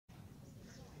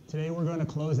Today we're going to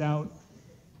close out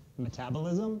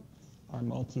metabolism, our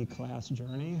multi-class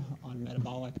journey on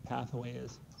metabolic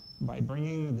pathways, by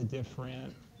bringing the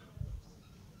different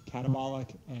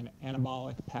catabolic and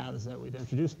anabolic paths that we've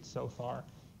introduced so far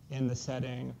in the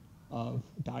setting of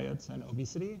diets and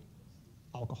obesity,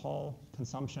 alcohol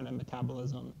consumption and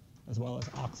metabolism, as well as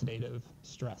oxidative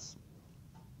stress.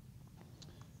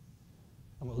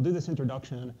 And we'll do this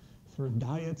introduction through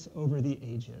diets over the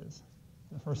ages.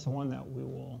 The first one that we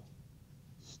will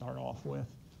start off with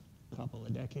a couple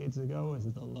of decades ago is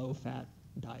the low-fat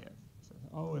diet.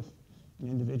 So, if an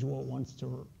individual wants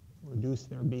to reduce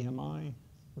their BMI,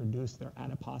 reduce their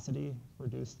adiposity,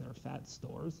 reduce their fat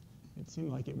stores, it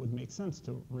seemed like it would make sense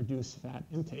to reduce fat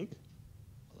intake,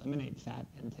 eliminate fat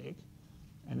intake,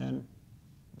 and then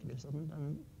maybe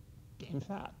gain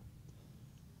fat.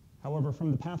 However,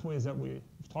 from the pathways that we've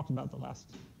talked about the last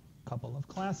couple of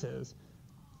classes,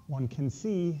 one can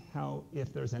see how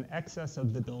if there's an excess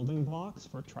of the building blocks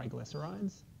for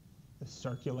triglycerides, the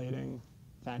circulating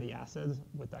fatty acids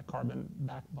with that carbon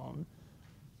backbone,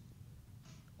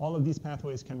 all of these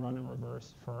pathways can run in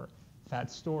reverse for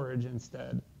fat storage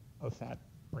instead of fat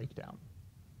breakdown.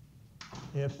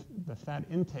 If the fat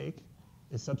intake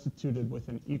is substituted with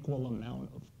an equal amount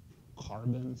of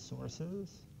carbon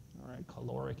sources, all right,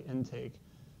 caloric intake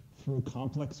through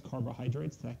complex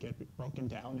carbohydrates that get broken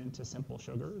down into simple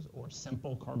sugars or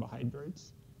simple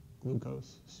carbohydrates,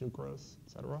 glucose, sucrose,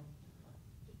 etc.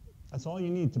 That's all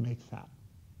you need to make fat.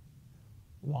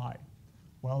 Why?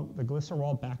 Well, the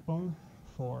glycerol backbone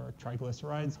for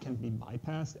triglycerides can be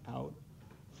bypassed out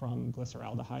from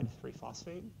glyceraldehyde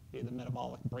 3-phosphate via the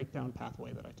metabolic breakdown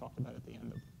pathway that I talked about at the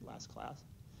end of last class.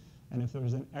 And if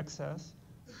there's an excess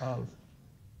of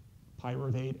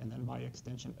pyruvate and then by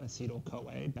extension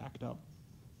acetyl-CoA backed up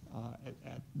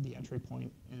at the entry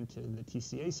point into the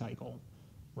TCA cycle,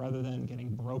 rather than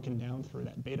getting broken down through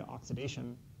that beta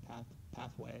oxidation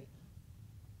pathway,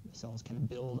 the cells can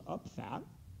build up fat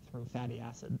through fatty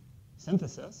acid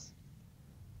synthesis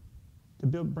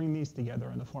to bring these together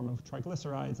in the form of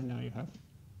triglycerides, and now you have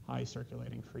high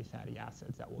circulating free fatty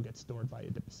acids that will get stored by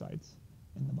adipocytes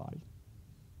in the body.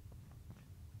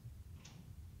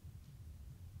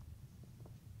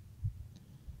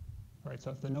 All right,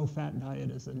 so if the no-fat diet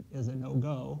is a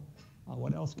no-go,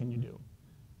 what else can you do?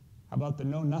 How about the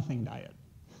no-nothing diet?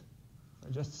 So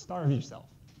just starve yourself.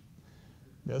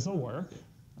 This will work,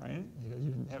 right? Because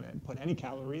you haven't put any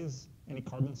calories, any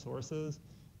carbon sources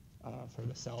for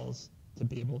the cells to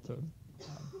be able to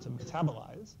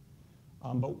metabolize.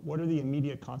 But what are the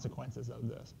immediate consequences of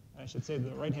this? I should say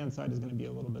the right-hand side is going to be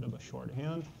a little bit of a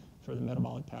shorthand for the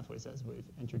metabolic pathways as we've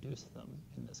introduced them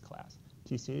in this class.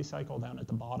 TCA cycle down at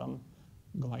the bottom,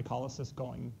 glycolysis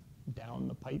going down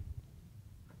the pipe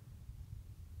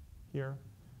here,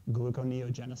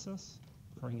 gluconeogenesis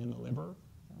occurring in the liver,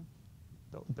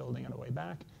 building it away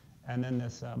back, and then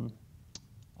this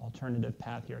alternative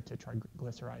path here to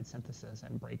triglyceride synthesis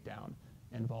and breakdown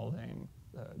involving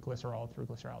glycerol through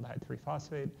glyceraldehyde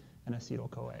 3-phosphate and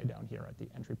acetyl-CoA down here at the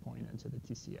entry point into the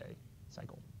TCA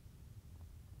cycle.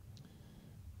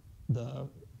 The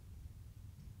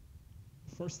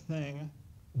first thing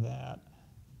that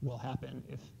will happen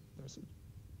if there's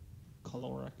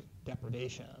caloric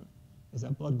deprivation is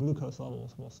that blood glucose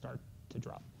levels will start to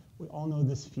drop. We all know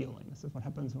this feeling. This is what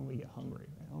happens when we get hungry.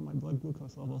 Right? Oh, my blood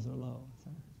glucose levels are low.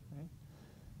 Right?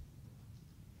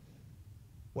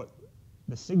 What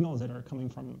the signals that are coming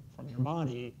from your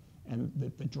body and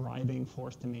the driving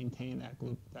force to maintain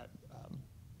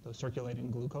those circulating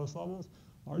glucose levels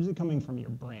largely coming from your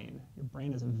brain. Your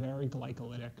brain is a very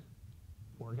glycolytic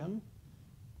organ,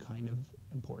 kind of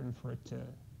important for it to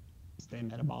stay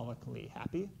metabolically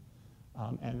happy.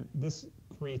 And this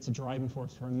creates a driving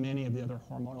force for many of the other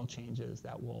hormonal changes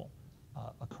that will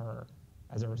occur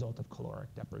as a result of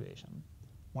caloric deprivation.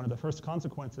 One of the first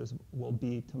consequences will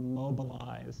be to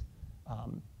mobilize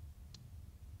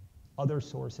other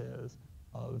sources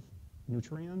of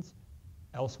nutrients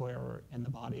elsewhere in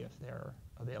the body if they're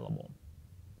available.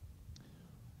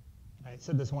 I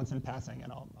said this once in passing,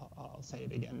 and I'll say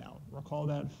it again now. Recall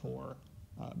that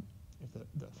if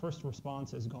the first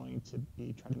response is going to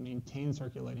be try to maintain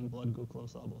circulating blood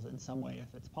glucose levels in some way,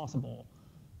 if it's possible,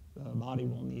 the body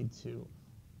will need to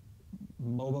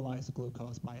mobilize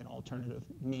glucose by an alternative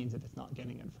means if it's not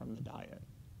getting it from the diet.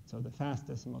 So the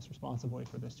fastest and most responsive way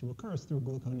for this to occur is through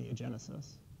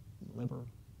gluconeogenesis, liver,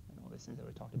 and all these things that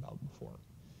we talked about before.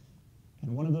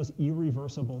 And one of those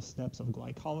irreversible steps of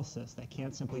glycolysis that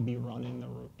can't simply be run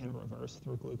in reverse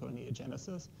through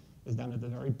gluconeogenesis is down at the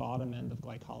very bottom end of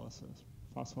glycolysis.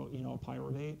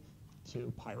 Phosphoenolpyruvate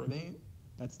to pyruvate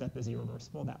That step is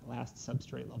irreversible. That last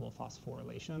substrate level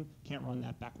phosphorylation, can't run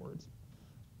that backwards.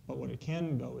 But what it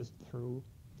can go is through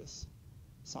this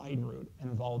side route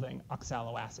involving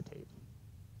oxaloacetate.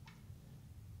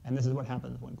 And this is what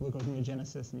happens when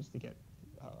gluconeogenesis needs to get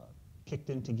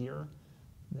kicked into gear.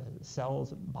 The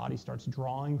cell's body starts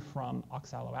drawing from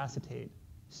oxaloacetate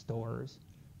stores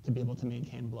to be able to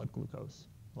maintain blood glucose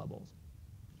levels.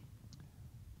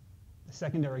 The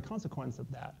secondary consequence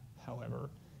of that, however,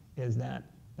 is that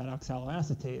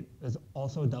oxaloacetate is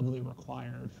also doubly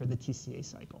required for the TCA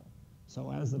cycle.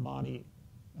 So as the body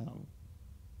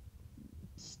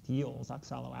steals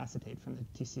oxaloacetate from the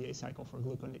TCA cycle for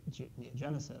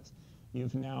gluconeogenesis,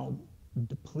 you've now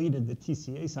depleted the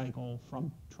TCA cycle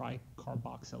from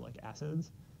tricarboxylic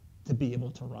acids to be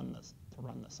able to run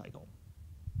the cycle.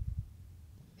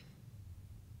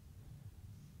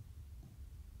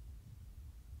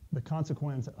 The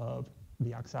consequence of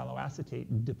the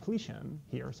oxaloacetate depletion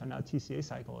here, so now TCA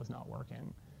cycle is not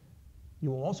working,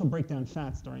 you will also break down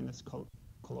fats during this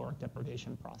caloric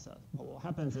deprivation process. But what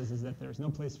happens is that there's no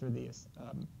place for the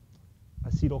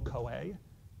acetyl-CoA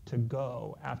to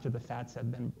go after the fats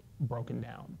have been broken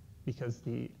down because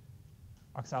the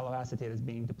oxaloacetate is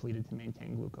being depleted to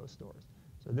maintain glucose stores.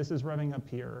 So this is revving up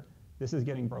here, this is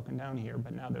getting broken down here,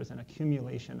 but now there's an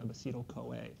accumulation of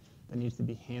acetyl-CoA that needs to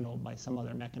be handled by some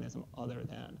other mechanism other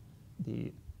than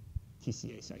the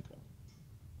TCA cycle.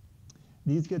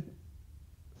 These get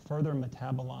further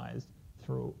metabolized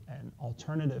through an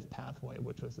alternative pathway,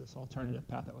 which was this alternative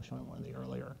path that was shown in one of the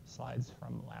earlier slides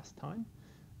from last time,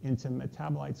 into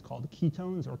metabolites called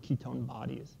ketones or ketone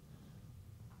bodies.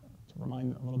 To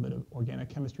remind a little bit of organic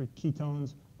chemistry,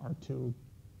 ketones are two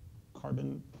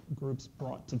carbon groups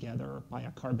brought together by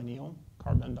a carbonyl,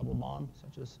 carbon double bond,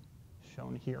 such as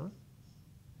shown here.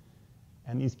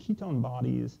 And these ketone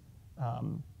bodies,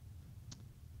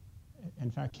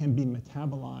 in fact, can be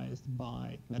metabolized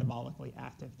by metabolically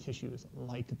active tissues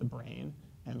like the brain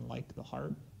and like the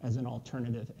heart as an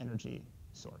alternative energy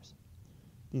source.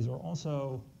 These are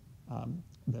also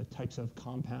the types of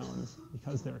compounds,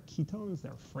 because they're ketones,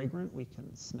 they're fragrant, we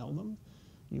can smell them.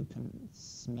 You can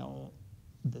smell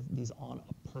these on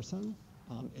a person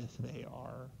if they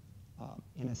are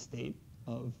in a state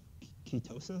of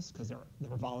ketosis, because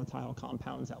they're volatile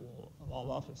compounds that will evolve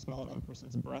off of smell on a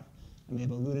person's breath. And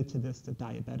they've alluded to this to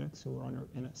diabetics who are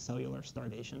in a cellular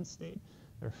starvation state.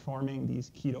 They're forming these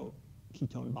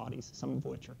ketone bodies, some of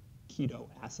which are keto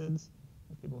acids.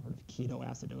 People have heard of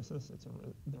ketoacidosis. It's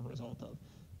the result of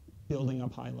building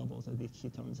up high levels of these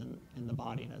ketones in the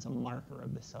body and as a marker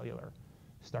of the cellular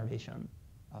starvation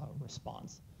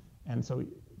response. And so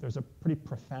there's a pretty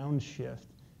profound shift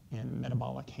in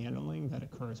metabolic handling that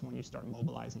occurs when you start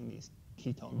mobilizing these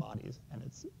ketone bodies, and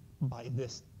it's by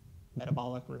this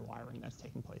metabolic rewiring that's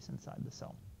taking place inside the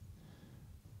cell.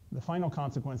 The final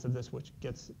consequence of this, which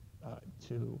gets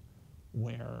to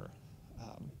where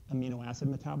amino acid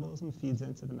metabolism feeds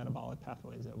into the metabolic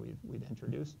pathways that we've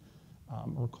introduced,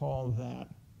 recall that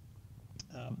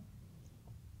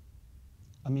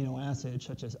amino acids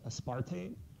such as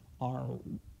aspartate are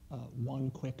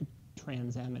one quick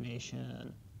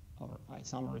transamination or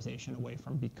isomerization away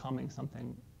from becoming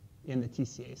something in the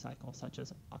TCA cycle, such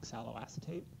as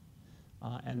oxaloacetate.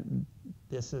 And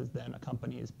this is then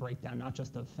accompanies breakdown not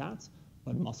just of fats,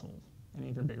 but muscles. Any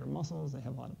of your bigger muscles, they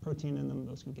have a lot of protein in them.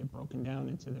 Those can get broken down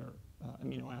into their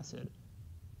amino acid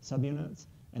subunits,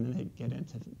 and then they get in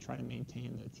to try to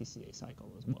maintain the TCA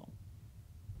cycle as well.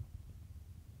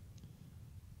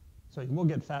 So you will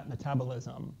get fat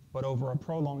metabolism, but over a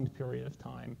prolonged period of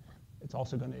time, it's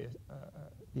also going to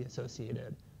be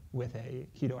associated with a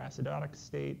ketoacidotic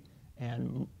state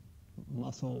and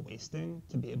muscle wasting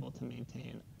to be able to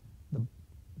maintain the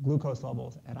glucose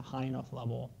levels at a high enough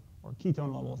level or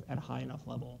ketone levels at a high enough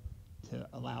level to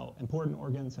allow important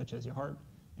organs such as your heart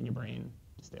and your brain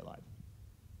to stay alive.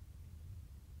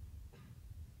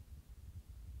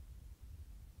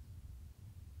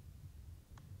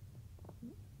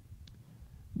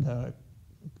 The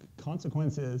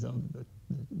consequences of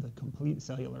the complete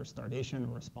cellular starvation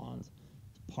response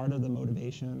is part of the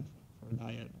motivation for a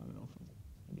diet, I don't know, from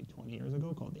maybe 20 years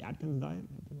ago called the Atkins diet.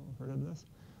 Maybe people have heard of this,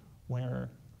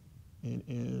 where it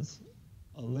is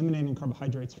eliminating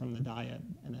carbohydrates from the diet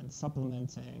and then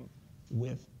supplementing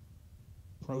with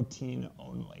protein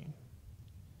only.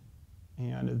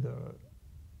 And the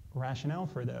rationale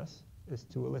for this is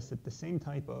to elicit the same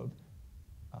type of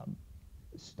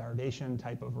starvation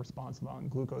type of response on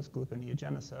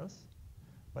gluconeogenesis,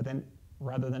 but then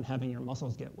rather than having your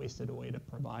muscles get wasted away to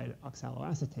provide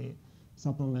oxaloacetate,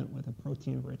 supplement with a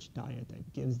protein-rich diet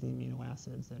that gives the amino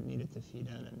acids that are needed to feed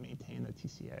in and maintain the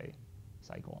TCA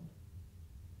cycle.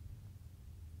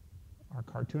 Our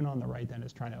cartoon on the right then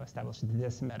is trying to establish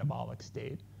this metabolic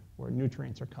state where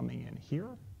nutrients are coming in here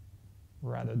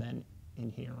rather than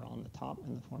in here on the top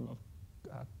in the form of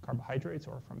carbohydrates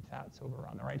or from fats over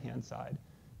on the right-hand side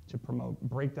to promote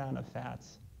breakdown of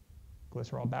fats,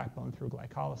 glycerol backbone through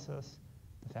glycolysis,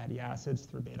 the fatty acids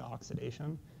through beta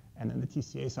oxidation, and then the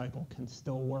TCA cycle can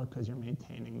still work because you're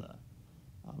maintaining the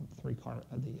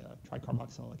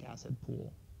tricarboxylic acid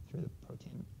pool through the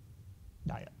protein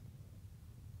diet.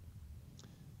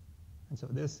 And so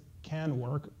this can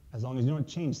work as long as you don't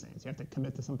change things. You have to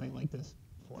commit to something like this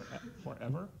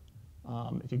forever.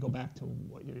 If you go back to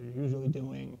what you're usually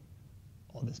doing,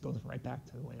 all this goes right back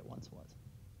to the way it once was.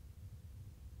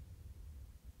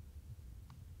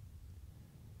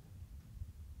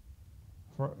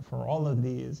 For all of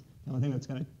these, the only thing that's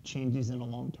going to change these in the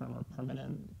long term are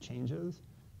permanent changes.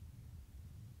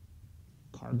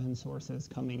 Carbon sources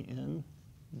coming in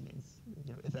means,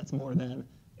 if that's more than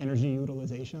energy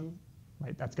utilization,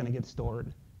 right, that's going to get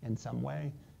stored in some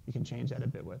way. You can change that a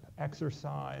bit with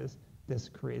exercise. This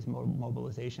creates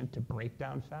mobilization to break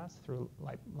down fats through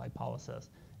lipolysis,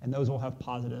 and those will have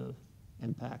positive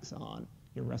impacts on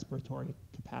your respiratory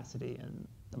capacity in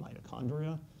the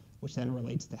mitochondria, which then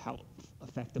relates to how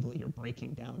effectively you're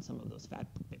breaking down some of those fat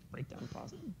breakdown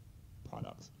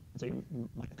products. And so your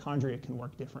mitochondria can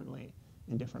work differently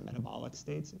in different metabolic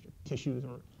states. If your tissues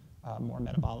are more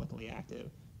metabolically active,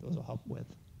 those will help with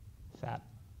fat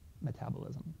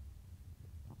metabolism.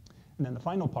 And then the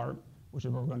final part, which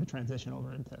is where we're going to transition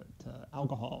over into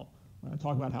alcohol, we're going to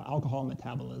talk about how alcohol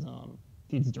metabolism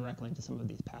feeds directly into some of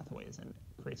these pathways and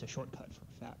creates a shortcut for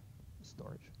fat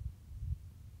storage.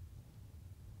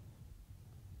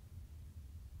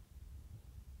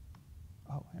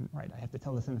 Oh, and right, I have to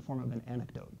tell this in the form of an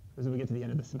anecdote. As we get to the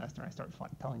end of the semester, I start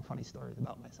telling funny stories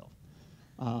about myself.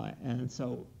 And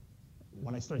so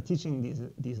when I started teaching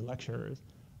these lectures,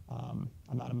 I'm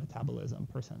not a metabolism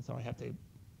person, so I have to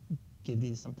give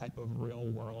these some type of real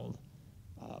world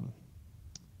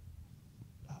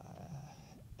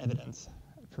evidence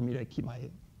for me to keep my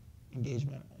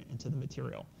engagement into the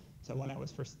material. So when I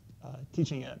was first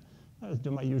teaching it, I was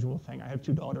doing my usual thing. I have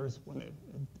two daughters.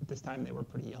 At this time, they were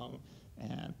pretty young.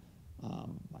 And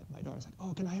my daughter's like,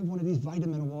 oh, can I have one of these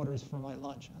vitamin waters for my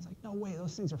lunch? I was like, no way,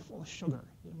 those things are full of sugar.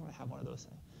 You don't want to have one of those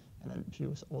things. And then she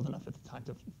was old enough at the time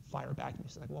to fire back at me.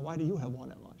 She's like, well, why do you have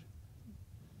one at lunch?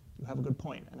 You have a good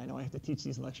point, and I know I have to teach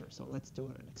these lectures, so let's do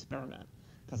an experiment,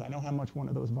 because I know how much one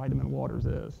of those vitamin waters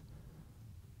is.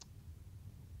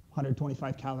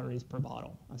 125 calories per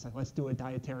bottle. I was like, let's do a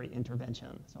dietary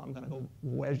intervention. So I'm going to go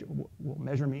we'll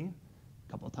measure me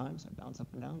a couple of times. I bounce up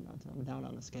and down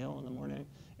on the scale in the morning,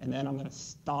 and then I'm going to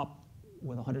stop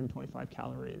with 125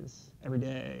 calories every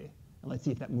day, and let's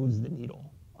see if that moves the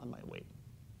needle on my weight.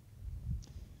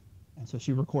 And so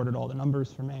she recorded all the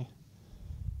numbers for me.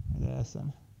 This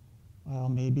and well,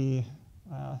 maybe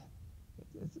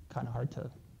it's kind of hard to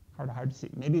see.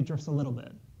 Maybe it drifts a little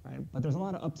bit, right? But there's a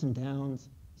lot of ups and downs.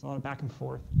 There's a lot of back and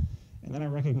forth. And then I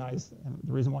recognized, and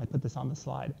the reason why I put this on the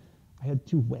slide, I had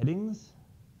two weddings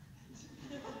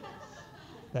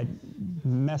that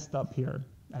messed up here.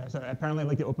 So apparently I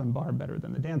like the open bar better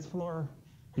than the dance floor,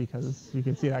 because you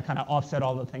can see that kind of offset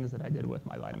all the things that I did with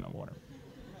my vitamin water.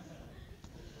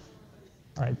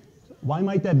 All right, why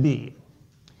might that be?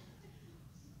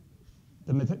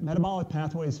 The metabolic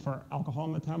pathways for alcohol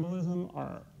metabolism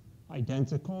are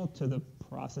identical to the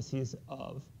processes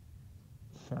of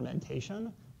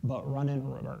fermentation, but run in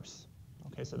reverse.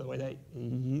 Okay, so the way that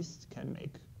yeast can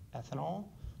make ethanol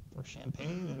for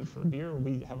champagne and for beer,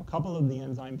 we have a couple of the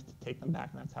enzymes to take them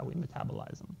back, and that's how we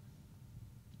metabolize them.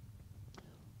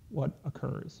 What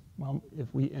occurs? Well,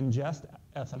 if we ingest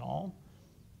ethanol,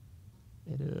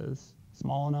 it is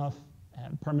small enough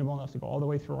and permeable enough to go all the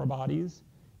way through our bodies.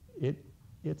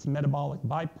 Its metabolic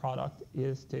byproduct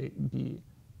is to be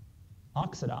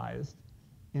oxidized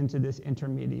into this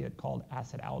intermediate called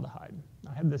acetaldehyde.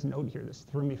 I have this note here. This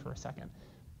threw me for a second.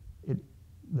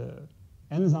 The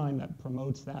enzyme that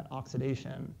promotes that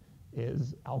oxidation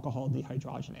is alcohol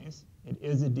dehydrogenase. It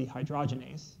is a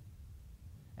dehydrogenase,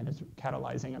 and it's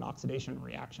catalyzing an oxidation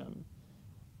reaction.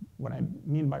 What I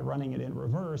mean by running it in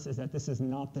reverse is that this is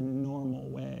not the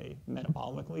normal way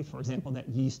metabolically, for example, that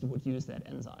yeast would use that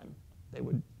enzyme. They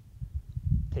would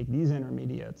take these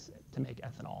intermediates to make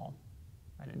ethanol,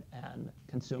 right, and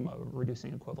consume a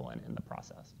reducing equivalent in the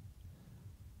process.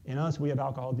 In us, we have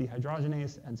alcohol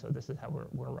dehydrogenase, and so this is how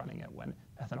we're running it when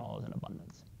ethanol is in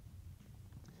abundance.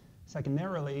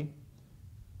 Secondarily,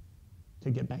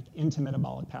 to get back into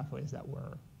metabolic pathways that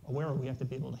we're aware of, we have to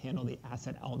be able to handle the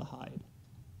acetaldehyde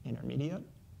intermediate.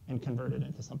 and convert it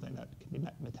into something that can be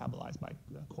metabolized by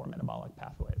the core metabolic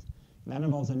pathways. And that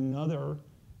involves another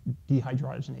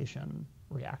dehydrogenation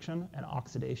reaction and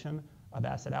oxidation of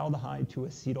acetaldehyde to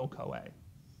acetyl-CoA.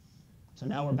 So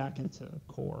now we're back into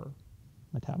core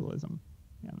metabolism.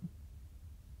 Yeah.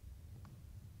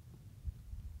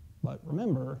 But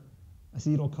remember,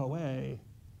 acetyl-CoA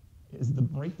is the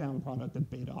breakdown product of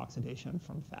beta oxidation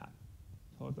from fat.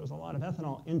 So if there's a lot of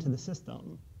ethanol into the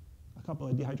system, a couple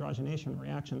of dehydrogenation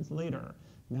reactions later,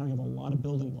 now you have a lot of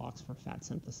building blocks for fat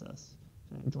synthesis,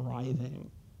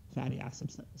 driving fatty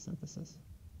acid synthesis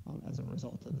as a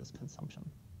result of this consumption.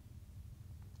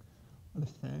 Other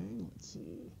thing, let's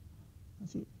see,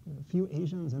 there's a few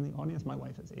Asians in the audience. My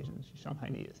wife is Asian, she's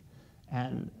Shanghainese,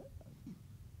 and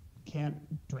can't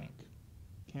drink,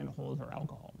 can't hold her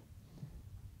alcohol.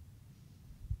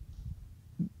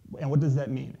 And what does that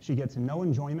mean? She gets no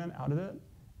enjoyment out of it,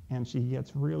 and she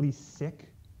gets really sick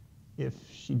if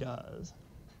she does.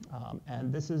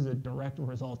 And this is a direct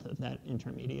result of that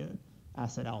intermediate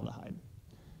acetaldehyde.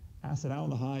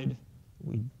 Acetaldehyde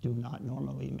we do not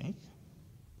normally make.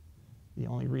 The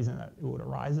only reason that it would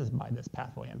arise is by this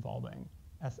pathway involving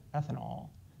ethanol.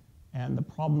 And the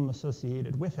problem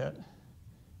associated with it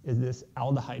is this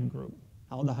aldehyde group.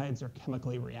 Aldehydes are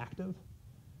chemically reactive.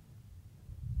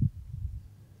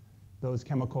 Those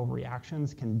chemical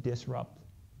reactions can disrupt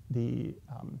the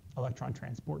electron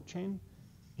transport chain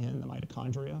in the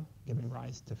mitochondria, giving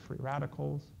rise to free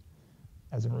radicals.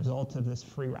 As a result of this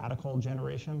free radical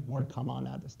generation, more to come on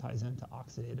that, this ties into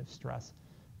oxidative stress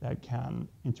that can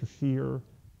interfere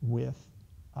with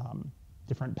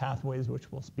different pathways,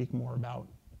 which we'll speak more about,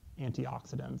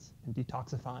 antioxidants and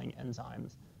detoxifying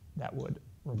enzymes that would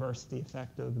reverse the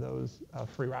effect of those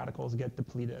free radicals get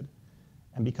depleted.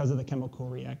 And because of the chemical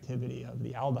reactivity of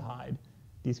the aldehyde,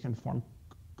 these can form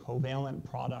covalent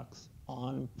products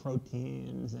on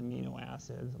proteins, amino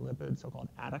acids, lipids, so-called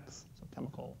adducts,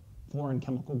 so foreign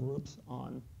chemical groups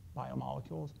on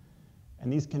biomolecules.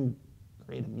 And these can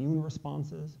create immune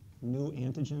responses, new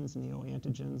antigens,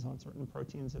 neoantigens on certain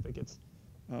proteins if it gets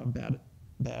bad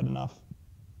enough.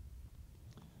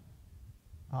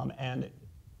 And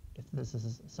if this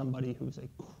is somebody who's a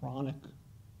chronic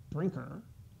drinker,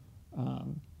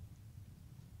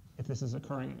 if this is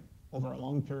occurring over a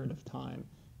long period of time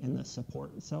in the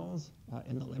support cells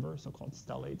in the liver, so-called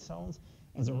stellate cells,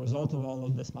 as a result of all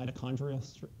of this mitochondrial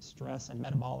stress and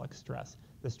metabolic stress,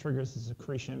 this triggers the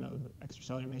secretion of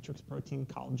extracellular matrix protein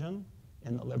collagen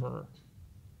in the liver.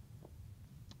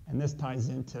 And this ties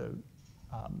into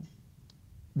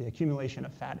the accumulation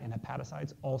of fat in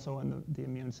hepatocytes, also in the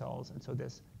immune cells. And so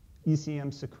this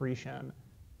ECM secretion,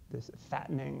 this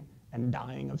fattening and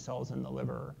dying of cells in the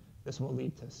liver, this will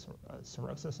lead to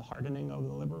cirrhosis, a hardening of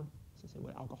the liver, associated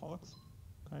with alcoholics.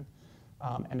 Okay?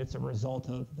 And it's a result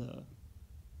of the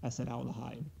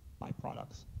acetaldehyde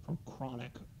byproducts from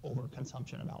chronic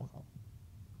overconsumption of alcohol.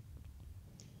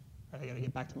 All right, I got to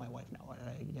get back to my wife now.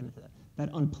 I get into that. That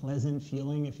unpleasant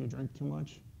feeling if you drink too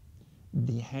much,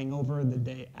 the hangover the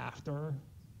day after,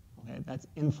 okay, that's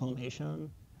inflammation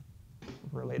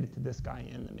related to this guy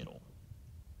in the middle.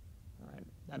 All right,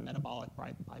 that metabolic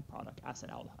byproduct,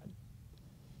 acetaldehyde.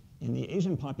 In the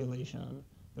Asian population,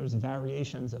 there's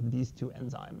variations of these two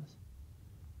enzymes.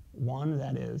 One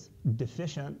that is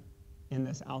deficient in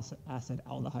this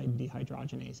acetaldehyde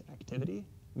dehydrogenase activity,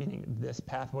 meaning this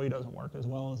pathway doesn't work as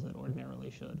well as it ordinarily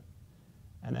should.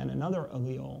 And then another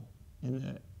allele in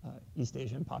the East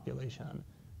Asian population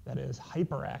that is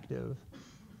hyperactive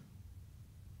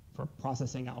for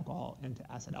processing alcohol into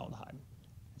acetaldehyde.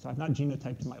 So I've not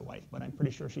genotyped my wife, but I'm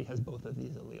pretty sure she has both of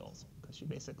these alleles because she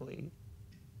basically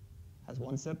has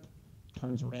one sip,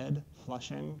 turns red,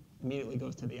 flushing, immediately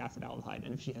goes to the acetaldehyde,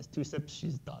 and if she has two sips,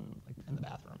 she's done, like in the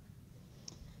bathroom.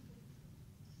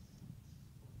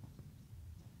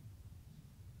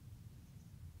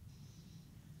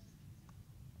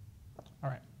 All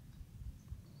right.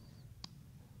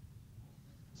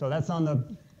 So that's on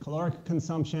the caloric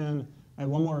consumption. I have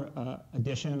one more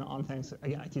addition on things.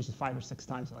 Again, I teach this 5 or 6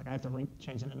 times, so like I have to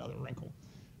change in another wrinkle.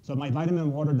 So my vitamin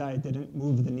and water diet didn't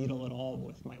move the needle at all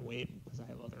with my weight because I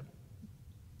have other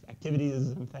activities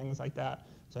and things like that.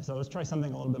 So I said, let's try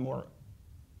something a little bit more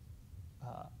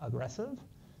aggressive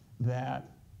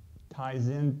that ties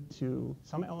into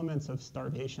some elements of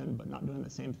starvation, but not doing the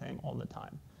same thing all the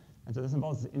time. And so this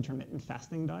involves the intermittent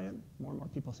fasting diet. More and more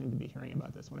people seem to be hearing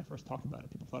about this. When I first talked about it,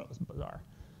 people thought it was bizarre.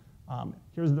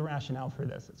 Here's the rationale for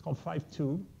this. It's called 5-2.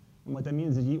 And what that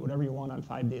means is you eat whatever you want on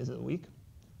 5 days of the week.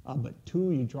 But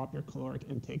 2, you drop your caloric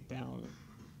intake down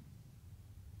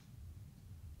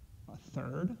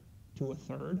to a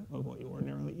third of what you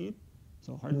ordinarily eat.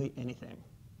 So hardly anything.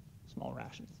 small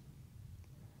rations.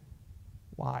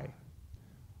 Why?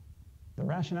 The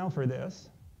rationale for this,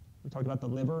 we talked about the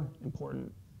liver,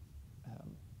 important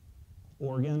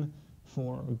organ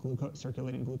for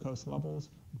circulating glucose levels,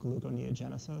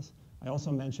 gluconeogenesis. I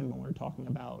also mentioned when we were talking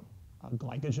about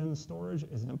glycogen storage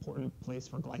is an important place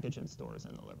for glycogen stores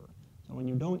in the liver. So when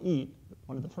you don't eat,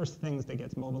 one of the first things that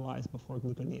gets mobilized before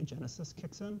gluconeogenesis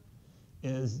kicks in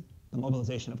is the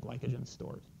mobilization of glycogen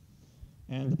stores.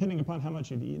 And depending upon how much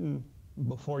you've eaten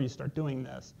before you start doing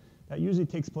this, that usually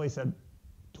takes place at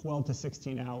 12 to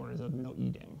 16 hours of no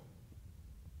eating.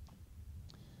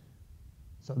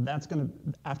 So that's going to,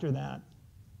 after that,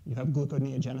 you have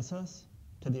gluconeogenesis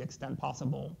to the extent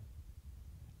possible,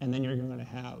 and then you're going to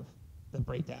have the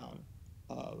breakdown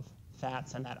of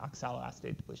fats and that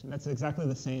oxaloacetate depletion. That's exactly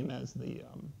the same as the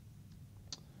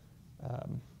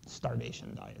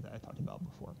starvation diet that I talked about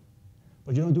before.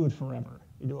 But you don't do it forever.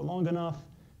 You do it long enough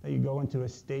that you go into a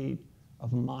state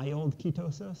of mild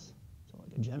ketosis, so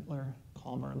like a gentler,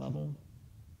 calmer level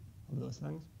of those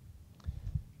things.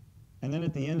 And then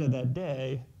at the end of that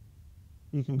day,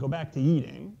 you can go back to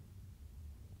eating.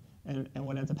 And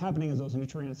what ends up happening is those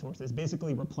nutrient sources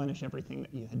basically replenish everything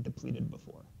that you had depleted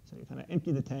before. So you kind of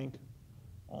empty the tank,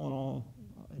 all in all,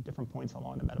 at different points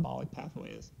along the metabolic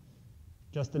pathways,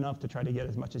 just enough to try to get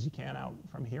as much as you can out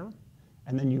from here,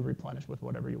 and then you replenish with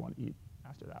whatever you want to eat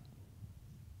after that.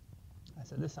 I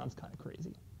said, this sounds kind of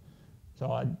crazy.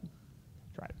 So I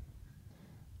tried it.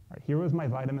 All right, here was my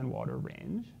vitamin water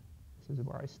range. This is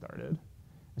where I started.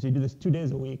 So you do this 2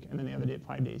 days a week, and then the other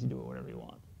 5 days you do it whatever you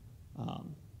want.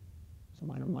 So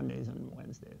mine are Mondays and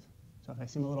Wednesdays. So if I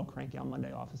seem a little cranky on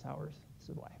Monday office hours, this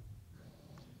is why.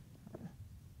 Right.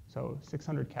 So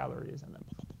 600 calories, and then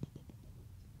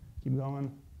keep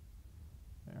going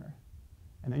there.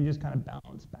 And then you just kind of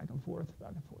bounce back and forth,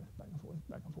 back and forth, back and forth,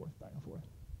 back and forth, back and forth.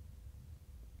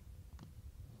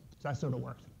 So that sort of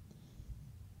worked.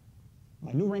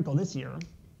 My new wrinkle this year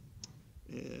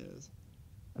is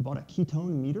I bought a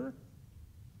ketone meter.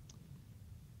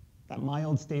 That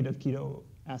mild state of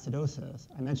ketoacidosis,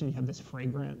 I mentioned you have this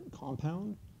fragrant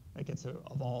compound that gets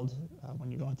evolved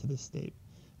when you go into this state.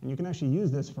 And you can actually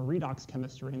use this for redox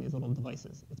chemistry in these little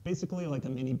devices. It's basically like a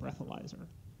mini breathalyzer.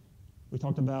 We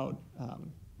talked about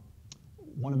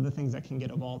one of the things that can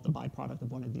get evolved, the byproduct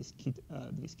of one of these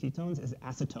ketones is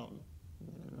acetone.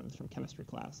 It's from chemistry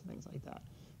class, things like that.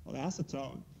 Well, the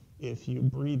acetone, if you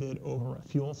breathe it over a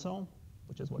fuel cell,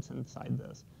 which is what's inside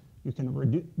this, you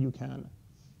can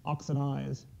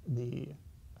oxidize the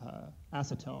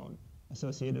acetone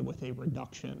associated with a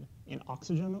reduction in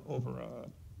oxygen over a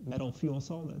metal fuel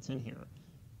cell that's in here.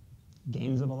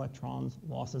 Gains of electrons,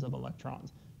 losses of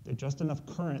electrons. There's just enough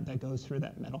current that goes through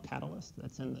that metal catalyst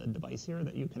that's in the device here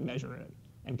that you can measure it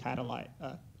and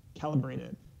calibrate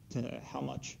it to how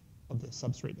much of the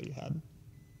substrate that you had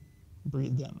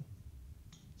breathed in.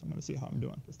 So I'm going to see how I'm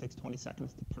doing. This takes 20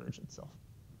 seconds to purge itself.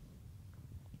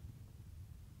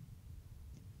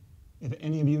 If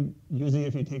any of you, usually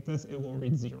if you take this, it will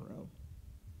read 0.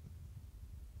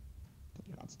 But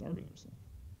you're not starving yourself.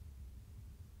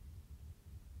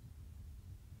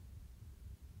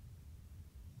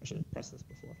 I should have pressed this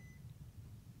before.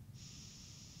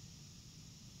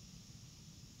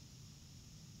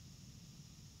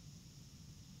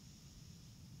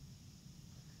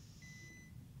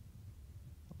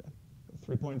 Okay,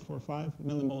 3.45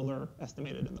 millimolar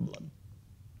estimated in the blood,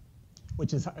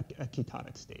 which is a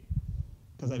ketotic state.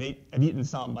 Because I've eaten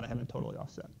some, but I haven't totally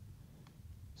offset.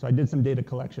 So I did some data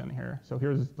collection here. So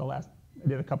here's the last, I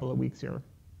did a couple of weeks here.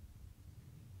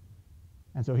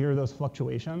 And so here are those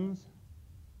fluctuations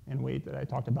in weight that I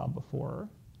talked about before,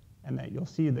 and that you'll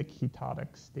see the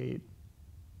ketotic state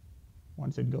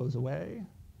once it goes away.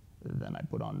 Then I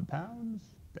put on pounds,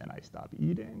 then I stop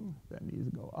eating, then these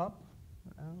go up,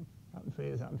 out in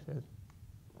phase, out in phase.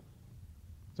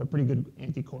 So a pretty good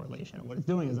anti-correlation. What it's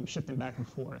doing is I'm shifting back and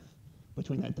forth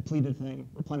between that depleted thing,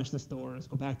 replenish the stores,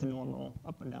 go back to normal,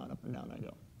 up and down I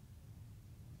go.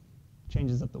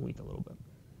 Changes up the week a little bit.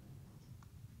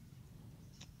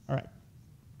 All right.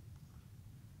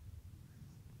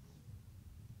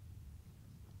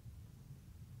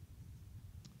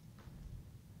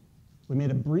 We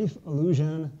made a brief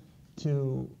allusion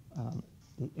to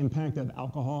the impact of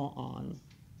alcohol on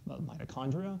the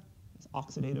mitochondria. It's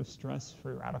oxidative stress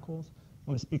free radicals. I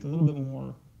want to speak a little bit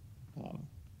more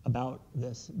about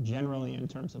this generally in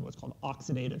terms of what's called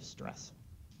oxidative stress.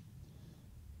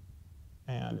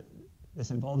 And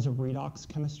this involves a redox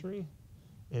chemistry.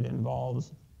 It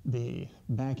involves the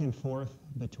back and forth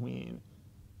between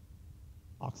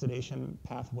oxidation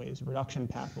pathways, reduction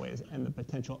pathways, and the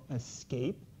potential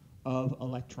escape of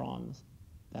electrons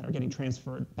that are getting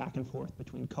transferred back and forth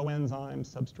between coenzymes,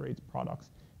 substrates, products,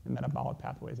 and metabolic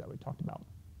pathways that we talked about.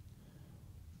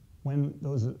 When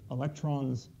those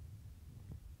electrons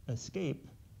escape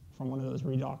from one of those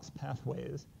redox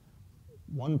pathways,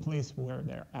 one place where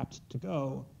they're apt to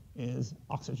go is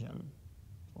oxygen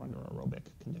or under aerobic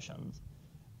conditions.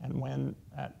 And when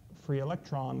that free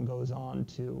electron goes on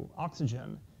to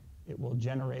oxygen, it will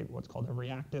generate what's called a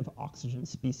reactive oxygen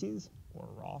species, or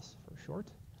ROS for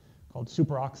short, called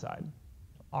superoxide.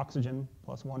 So oxygen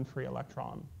plus one free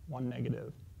electron, one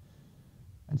negative.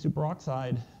 And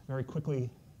superoxide very quickly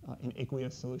in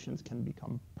aqueous solutions can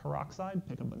become peroxide,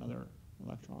 pick up another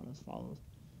electron as follows.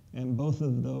 And both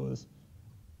of those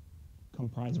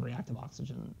comprise reactive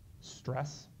oxygen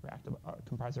stress,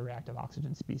 comprise a reactive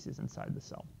oxygen species inside the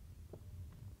cell.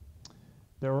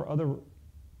 There are other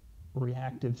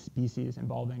reactive species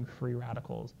involving free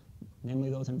radicals, namely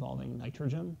those involving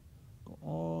nitrogen. Go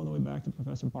all the way back to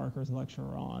Professor Barker's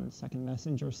lecture on second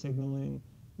messenger signaling,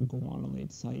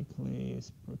 guanylate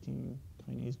cyclase, protein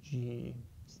kinase G,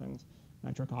 these things.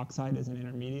 Nitric oxide is an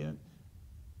intermediate.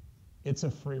 It's a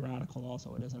free radical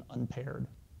also. It is an unpaired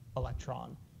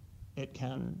electron. It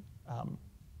can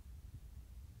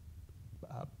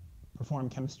perform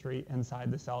chemistry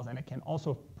inside the cells, and it can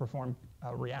also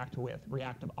react with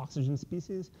reactive oxygen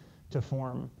species to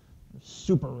form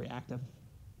super reactive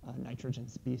nitrogen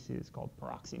species called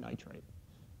peroxynitrate.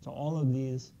 So all of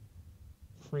these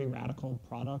free radical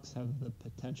products have the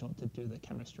potential to do the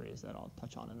chemistries that I'll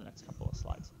touch on in the next couple of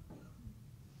slides.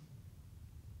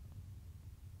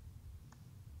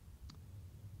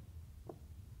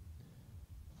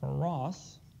 For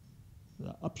ROS,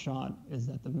 the upshot is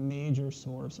that the major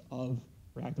source of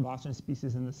reactive oxygen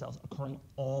species in the cells occurring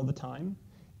all the time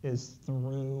is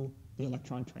through the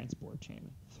electron transport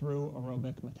chain, through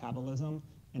aerobic metabolism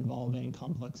involving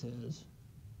complexes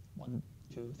 1,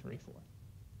 2, 3, 4.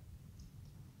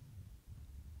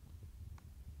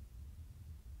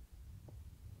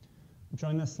 I'm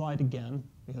showing this slide again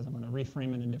because I'm going to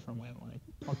reframe it in a different way. When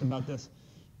I talked about this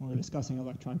when we were discussing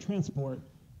electron transport,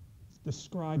 it's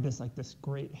described as like this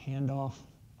great handoff.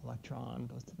 Electron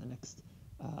goes to the next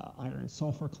iron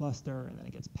sulfur cluster, and then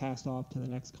it gets passed off to the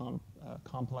next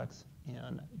complex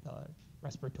in the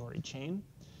respiratory chain.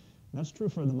 And that's true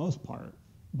for the most part,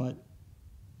 but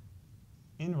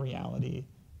in reality,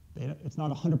 it's not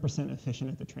 100%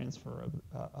 efficient at the transfer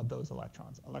of those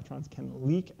electrons. Electrons can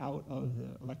leak out of the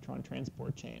electron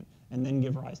transport chain and then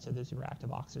give rise to this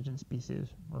reactive oxygen species,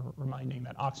 reminding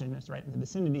that oxygen is right in the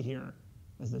vicinity here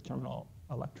as the terminal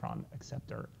electron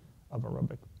acceptor of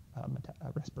aerobic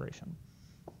respiration.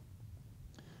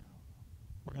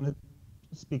 We're going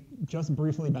to speak just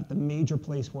briefly about the major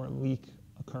place where a leak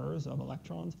occurs of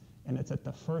electrons, and it's at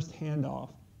the first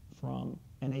handoff from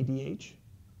NADH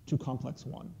to complex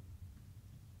 1.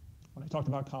 When I talked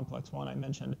about complex 1, I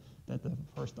mentioned that the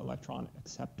first electron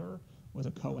acceptor was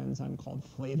a coenzyme called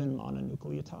flavin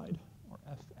mononucleotide, or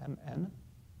FMN.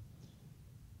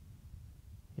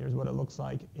 Here's what it looks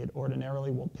like. It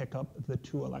ordinarily will pick up the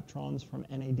 2 electrons from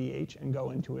NADH and go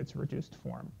into its reduced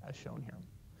form, as shown here.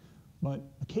 But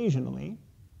occasionally,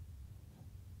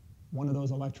 one of those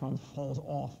electrons falls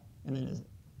off and then is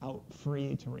out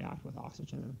free to react with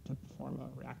oxygen to form a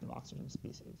reactive oxygen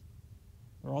species.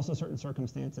 There are also certain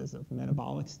circumstances of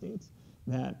metabolic states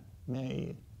that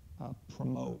may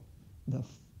promote the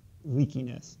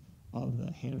leakiness of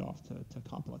the handoff to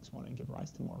complex 1 and give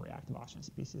rise to more reactive oxygen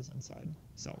species inside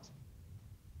cells.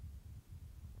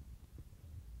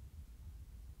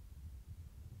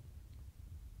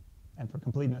 And for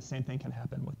completeness, same thing can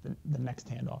happen with the next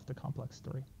handoff to complex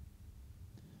 3.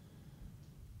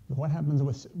 What happens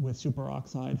with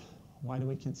superoxide? Why do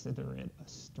we consider it a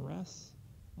stress?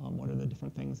 What are the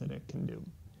different things that it can do?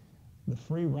 The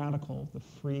free radical, the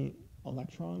free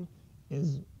electron,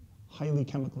 is highly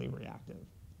chemically reactive.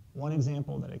 One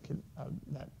example that it could,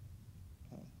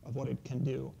 of what it can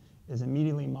do is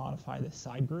immediately modify the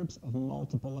side groups of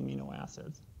multiple amino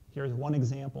acids. Here's one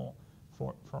example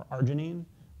for arginine,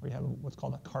 where you have what's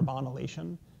called a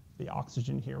carbonylation. The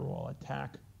oxygen here will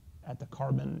attack at the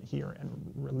carbon here and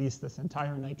release this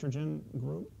entire nitrogen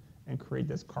group and create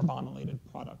this carbonylated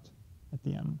product at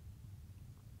the end.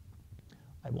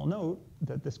 I will note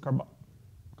that this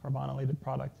carbonylated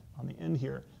product on the end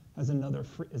here is another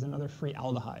free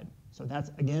aldehyde. So that's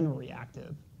again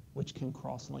reactive, which can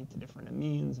cross-link to different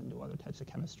amines and do other types of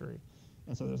chemistry.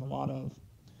 And so there's a lot of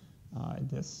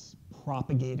this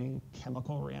propagating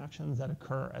chemical reactions that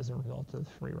occur as a result of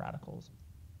free radicals.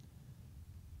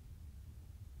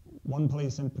 One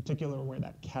place in particular where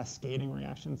that cascading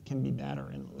reactions can be bad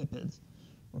are in lipids.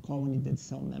 Recall when you did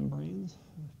cell membranes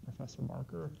with Professor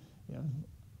Barker. You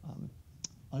have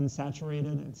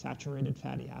unsaturated and saturated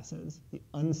fatty acids. The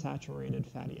unsaturated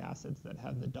fatty acids that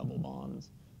have the double bonds,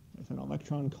 if an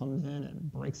electron comes in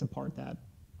and breaks apart that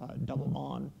double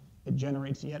bond, it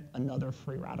generates yet another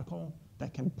free radical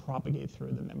that can propagate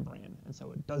through the membrane. And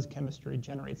so it does chemistry,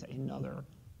 generates another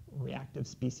reactive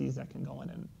species that can go in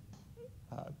and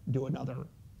do another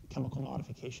chemical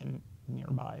modification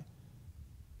nearby.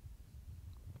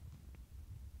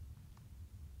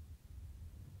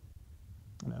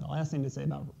 And then the last thing to say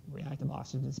about reactive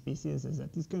oxygen species is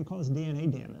that these can cause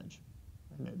DNA damage.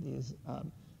 And that these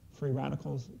free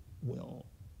radicals will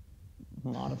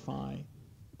modify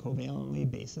covalently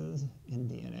bases in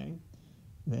DNA.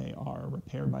 They are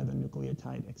repaired by the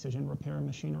nucleotide excision repair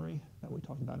machinery that we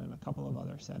talked about in a couple of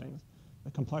other settings.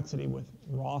 The complexity with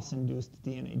ROS-induced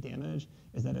DNA damage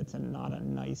is that it's not a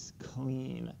nice,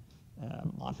 clean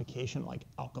modification like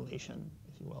alkylation,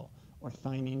 if you will, or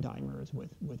thymine dimers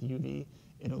with UV.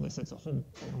 It elicits a whole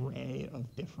array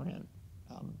of different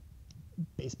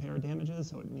base pair damages,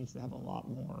 so it needs to have a lot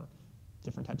more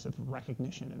different types of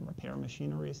recognition and repair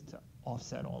machineries to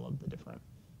offset all of the different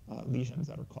lesions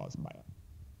that are caused by it.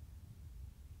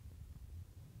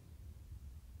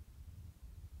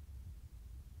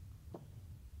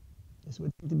 This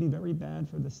would seem to be very bad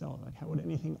for the cell. Like, how would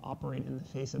anything operate in the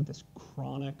face of this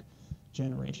chronic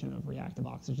generation of reactive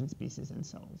oxygen species in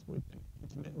cells? We've been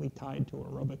intimately tied to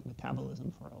aerobic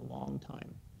metabolism for a long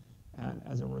time. And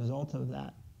as a result of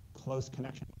that close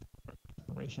connection with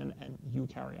respiration and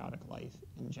eukaryotic life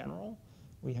in general,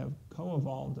 we have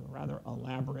co-evolved a rather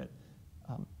elaborate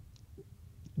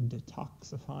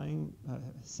detoxifying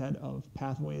set of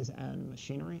pathways and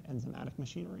machinery, enzymatic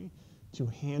machinery, to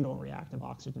handle reactive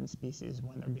oxygen species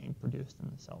when they're being produced in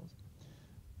the cells.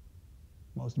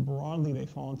 Most broadly, they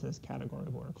fall into this category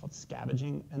of what are called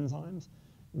scavenging enzymes,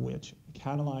 which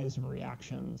catalyze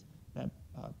reactions that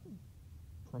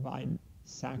provide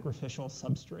sacrificial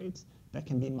substrates that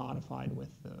can be modified with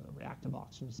the reactive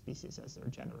oxygen species as they're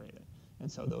generated. And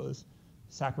so those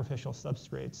sacrificial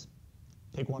substrates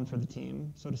take one for the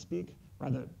team, so to speak.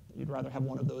 You'd rather have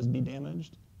one of those be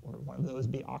damaged or one of those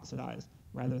be oxidized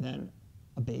rather than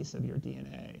a base of your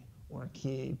DNA or a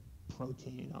key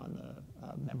protein on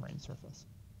the membrane surface.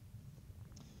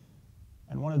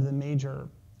 And one of the major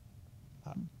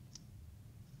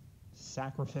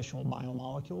sacrificial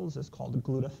biomolecules is called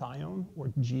glutathione, or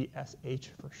GSH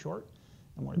for short.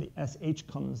 And where the SH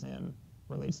comes in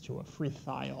relates to a free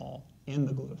thiol in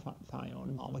the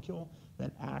glutathione molecule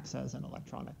that acts as an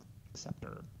electronic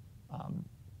acceptor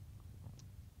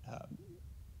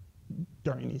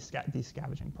during these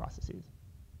scavenging processes,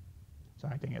 so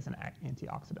acting as an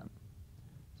antioxidant.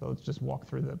 So let's just walk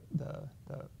through the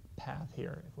path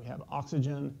here. If we have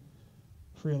oxygen,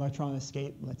 free electron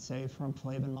escape, let's say from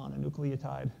flavin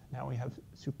mononucleotide. Now we have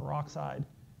superoxide.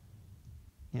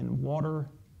 In water,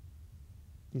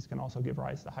 these can also give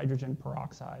rise to hydrogen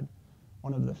peroxide.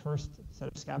 One of the first set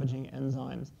of scavenging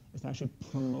enzymes is to actually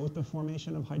promote the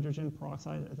formation of hydrogen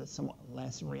peroxide as a somewhat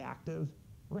less reactive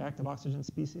oxygen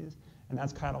species, and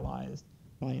that's catalyzed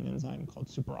by an enzyme called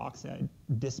superoxide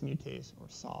dismutase, or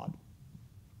SOD.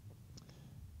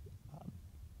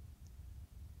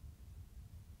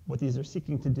 What these are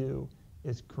seeking to do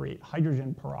is create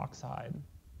hydrogen peroxide,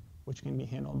 which can be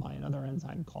handled by another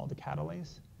enzyme called a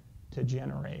catalase, to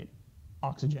generate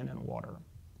oxygen and water.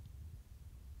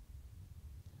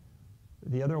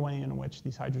 The other way in which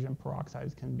these hydrogen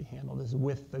peroxides can be handled is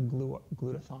with the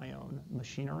glutathione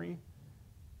machinery,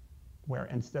 where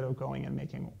instead of going and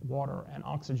making water and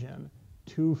oxygen,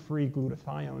 two free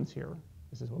glutathiones here,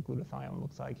 this is what glutathione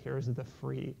looks like. Here's the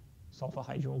free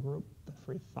sulfohydryl group, the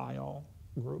free thiol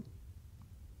group.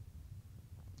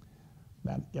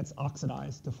 That gets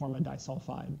oxidized to form a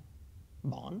disulfide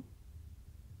bond,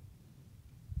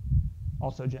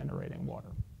 also generating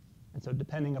water. And so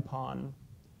depending upon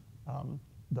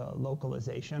the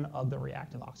localization of the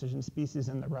reactive oxygen species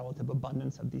and the relative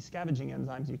abundance of these scavenging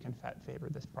enzymes, you can favor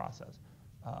this process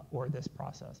or this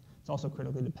process. It's also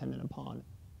critically dependent upon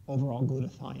overall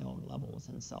glutathione levels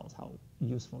in cells, how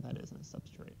useful that is in a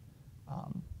substrate.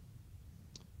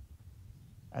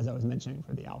 As I was mentioning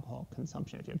for the alcohol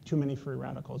consumption, if you have too many free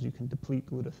radicals, you can deplete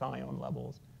glutathione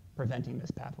levels, preventing this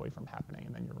pathway from happening,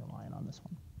 and then you're relying on this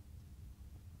one.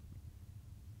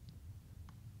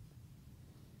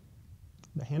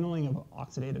 The handling of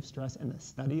oxidative stress and the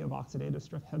study of oxidative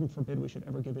stress, heaven forbid we should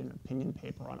ever give an opinion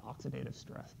paper on oxidative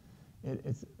stress.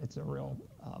 It's a real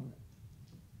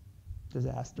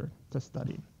disaster to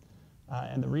study.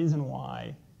 And the reason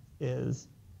why is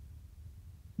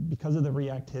because of the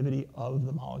reactivity of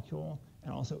the molecule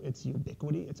and also its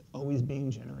ubiquity. It's always being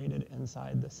generated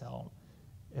inside the cell.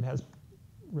 It has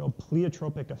real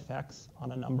pleiotropic effects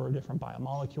on a number of different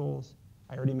biomolecules.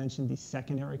 I already mentioned the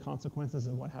secondary consequences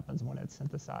of what happens when it's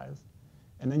synthesized.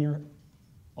 And then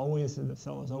the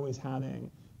cell is always having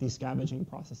these scavenging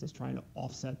processes trying to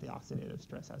offset the oxidative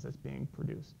stress as it's being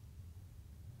produced.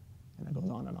 And it goes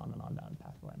on and on and on down the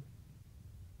pathway.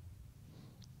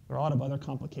 There are a lot of other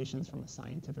complications from a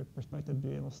scientific perspective to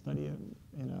be able to study it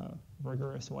in a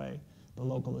rigorous way. The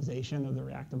localization of the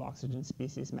reactive oxygen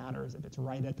species matters. If it's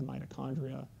right at the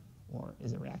mitochondria, or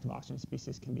is it reactive oxygen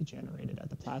species can be generated at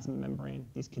the plasma membrane.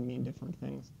 These can mean different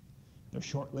things. They're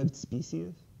short-lived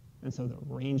species, and so the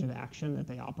range of action that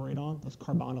they operate on, those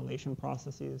carbonylation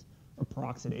processes or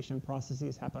peroxidation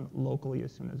processes, happen locally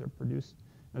as soon as they're produced.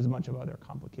 There's a bunch of other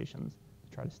complications to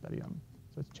try to study them,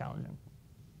 so it's challenging.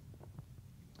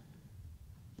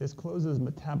 This closes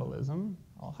metabolism.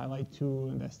 I'll highlight two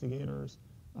investigators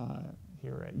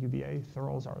here at UVA.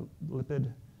 Thurl's our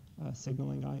lipid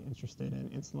signaling guy interested in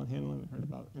insulin handling. We heard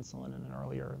about insulin in an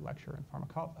earlier lecture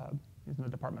in he's in the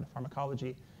Department of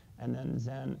Pharmacology. And then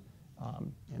Zen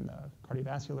in the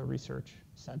Cardiovascular Research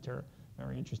Center,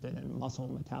 very interested in muscle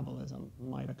metabolism,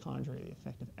 mitochondria, the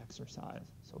effect of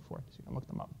exercise, so forth. So you can look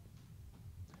them up.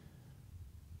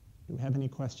 Do we have any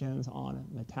questions on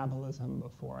metabolism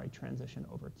before I transition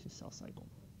over to cell cycle?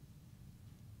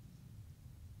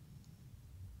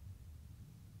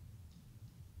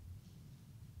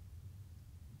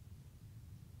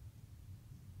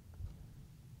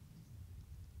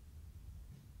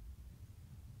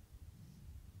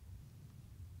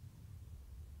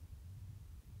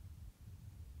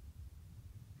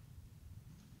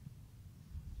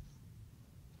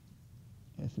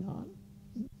 If not,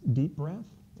 deep breath,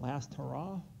 last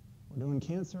hurrah. We're doing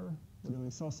cancer, we're doing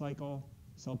cell cycle,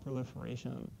 cell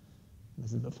proliferation.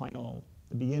 This is the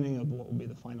beginning of what will be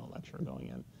the final lecture going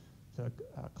into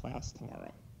class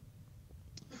tomorrow.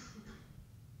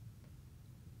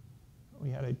 We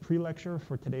had a pre-lecture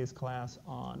for today's class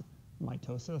on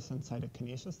mitosis and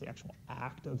cytokinesis, the actual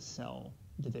act of cell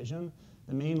division.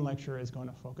 The main lecture is going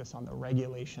to focus on the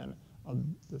regulation of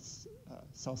this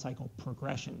cell cycle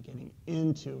progression, getting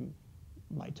into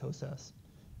mitosis,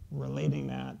 relating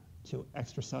that to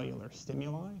extracellular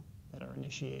stimuli that are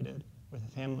initiated with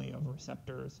a family of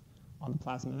receptors on the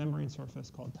plasma membrane surface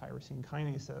called tyrosine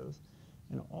kinases.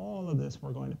 And all of this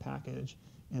we're going to package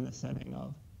in the setting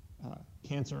of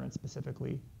cancer, and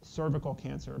specifically cervical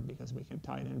cancer, because we can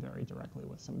tie it in very directly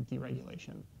with some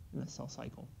deregulation in the cell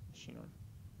cycle machinery.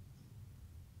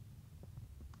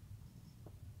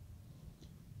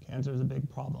 Cancer is a big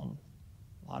problem.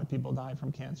 A lot of people die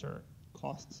from cancer. It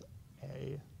costs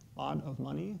a lot of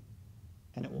money,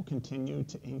 and it will continue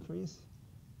to increase.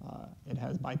 It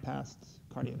has bypassed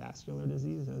cardiovascular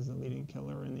disease as the leading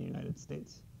killer in the United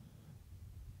States.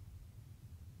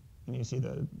 And you see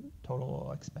the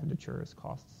total expenditures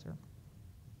costs here.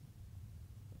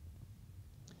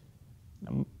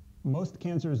 Now, most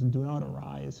cancers do not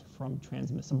arise from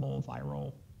transmissible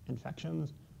viral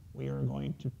infections. We are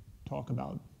going to talk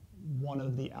about one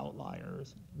of the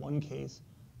outliers, one case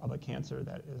of a cancer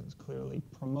that is clearly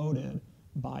promoted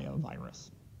by a virus.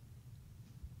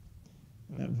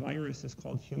 And that virus is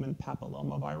called human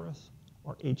papillomavirus,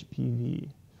 or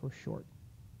HPV for short.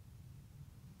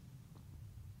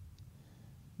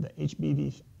 The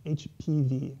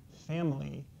HPV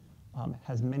family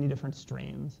has many different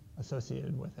strains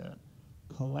associated with it.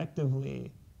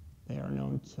 Collectively, they are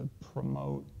known to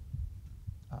promote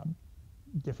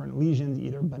different lesions,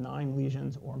 either benign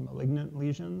lesions or malignant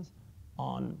lesions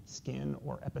on skin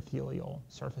or epithelial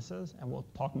surfaces. And we'll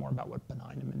talk more about what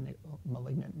benign and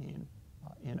malignant mean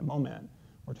in a moment.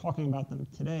 We're talking about them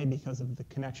today because of the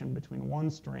connection between one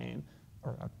strain,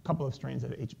 or a couple of strains of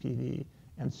HPV,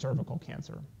 and cervical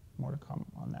cancer. More to come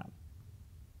on that.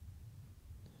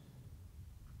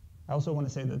 I also want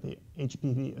to say that the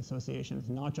HPV association is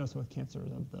not just with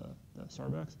cancers of the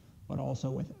cervix, but also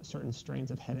with certain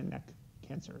strains of head and neck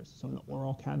cancers. So in the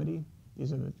oral cavity,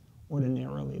 these are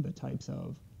ordinarily the types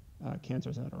of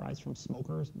cancers that arise from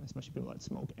smokers, especially people that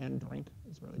smoke and drink.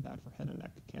 It's really bad for head and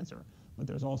neck cancer. But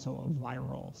there's also a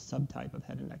viral subtype of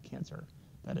head and neck cancer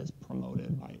that is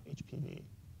promoted by HPV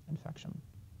infection.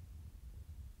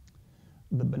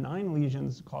 The benign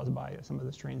lesions caused by some of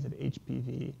the strains of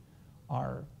HPV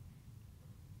are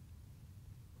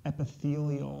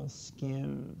epithelial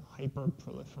skin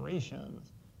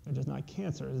hyperproliferations. They're just not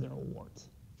cancers, they're warts.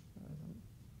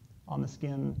 On the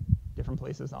skin, different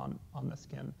places on the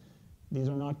skin. These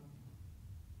are not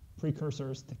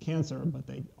precursors to cancer, but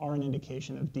they are an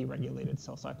indication of deregulated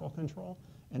cell cycle control.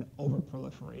 and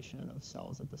overproliferation of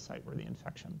cells at the site where the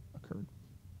infection occurred.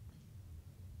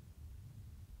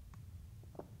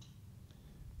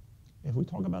 If we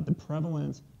talk about the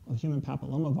prevalence of human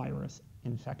papillomavirus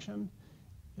infection,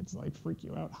 it's like freak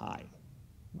you out high,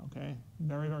 okay?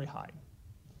 Very, very high.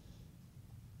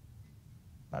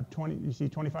 You see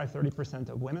 25–30%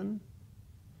 of women.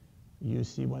 You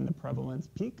see when the prevalence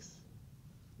peaks.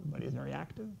 Everybody is very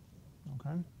active,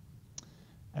 okay?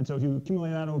 And so if you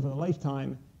accumulate that over the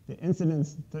lifetime, the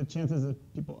incidence, the chances of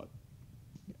people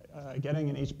getting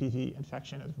an HPV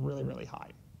infection is really, really high.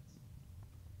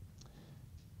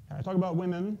 And I talk about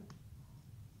women.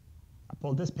 I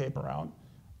pulled this paper out.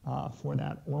 For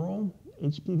that oral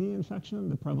HPV infection,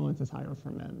 the prevalence is higher for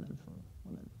men than for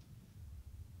women.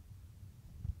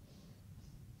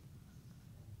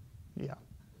 Yeah.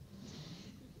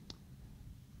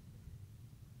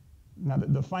 Now,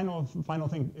 the final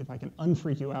thing, if I can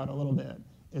unfreak you out a little bit,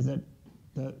 is that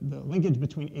the linkage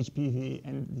between HPV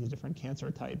and these different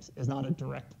cancer types is not a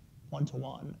direct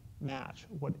one-to-one match.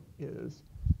 What is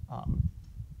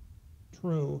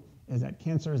true is that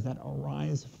cancers that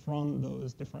arise from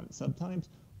those different subtypes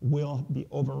will be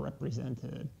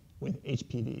overrepresented with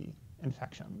HPV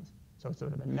infections. So it's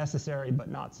sort of a necessary but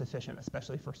not sufficient,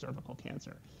 especially for cervical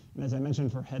cancer. And as I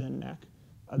mentioned for head and neck,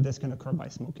 this can occur by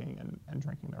smoking and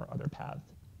drinking. There are other paths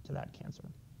to that cancer.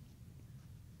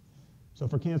 So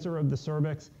for cancer of the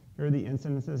cervix, here are the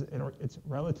incidences. It's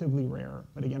relatively rare,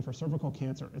 but again, for cervical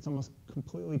cancer, it's almost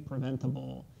completely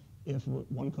preventable if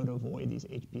one could avoid these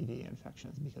HPV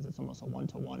infections, because it's almost a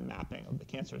one-to-one mapping of the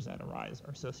cancers that arise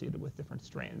are associated with different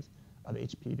strains of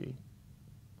HPV.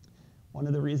 One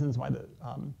of the reasons why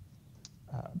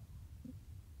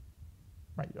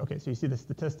so you see the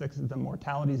statistics, the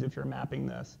mortalities, if you're mapping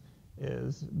this,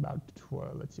 is about,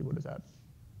 let's see, what is that?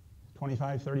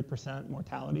 25–30%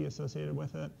 mortality associated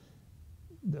with it.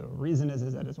 The reason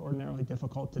is that it's ordinarily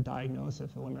difficult to diagnose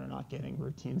if women are not getting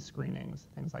routine screenings,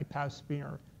 things like pap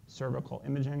smear, cervical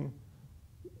imaging.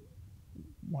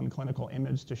 One clinical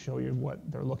image to show you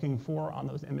what they're looking for on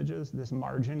those images, this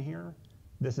margin here,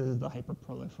 this is the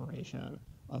hyperproliferation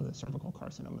of the cervical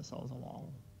carcinoma cells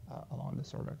along the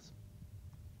cervix.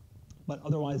 But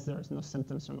otherwise, there's no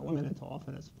symptoms from the women until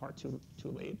often it's far too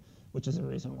late, which is the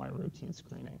reason why routine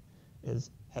screening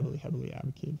is heavily, heavily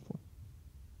advocated for.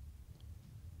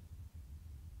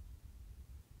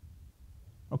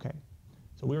 Okay,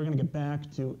 so we're going to get back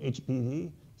to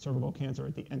HPV, cervical cancer,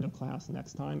 at the end of class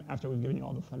next time, after we've given you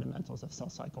all the fundamentals of cell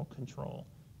cycle control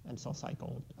and cell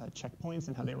cycle checkpoints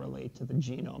and how they relate to the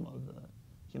genome of the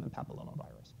human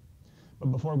papillomavirus.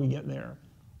 But before we get there,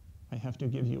 I have to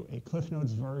give you a Cliff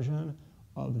Notes version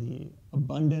of the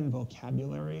abundant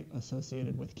vocabulary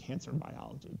associated with cancer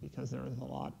biology, because there is a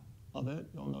lot of it.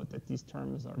 You'll note that these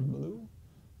terms are blue,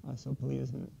 so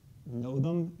please know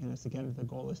them. And it's, again, the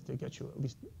goal is to get you at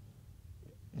least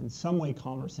in some way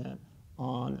conversant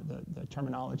on the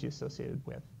terminology associated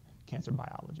with cancer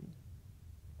biology.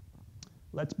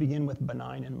 Let's begin with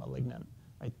benign and malignant.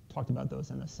 I talked about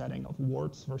those in the setting of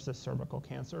warts versus cervical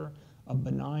cancer. A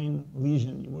benign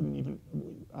lesion, you wouldn't even,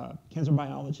 cancer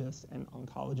biologists and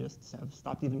oncologists have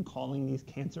stopped even calling these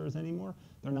cancers anymore.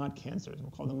 They're not cancers.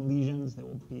 We'll call them lesions. They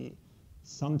will be,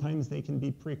 sometimes they can be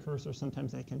precursors,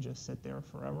 sometimes they can just sit there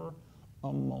forever.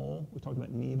 A mole, we talked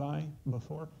about nevi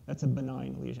before, that's a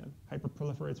benign lesion.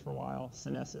 Hyperproliferates for a while,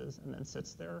 senesces, and then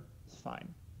sits there, it's fine.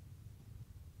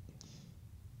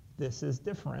 This is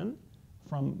different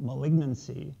from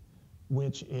malignancy,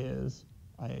 which is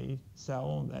a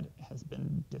cell that has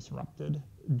been disrupted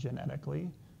genetically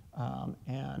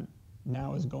and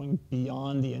now is going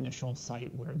beyond the initial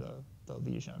site where the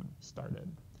lesion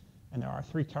started. And there are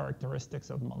three characteristics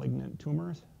of malignant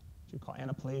tumors, which we call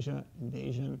anaplasia,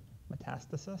 invasion,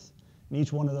 metastasis. And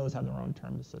each one of those have their own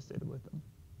terms associated with them.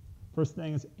 First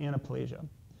thing is anaplasia.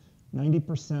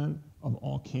 90% of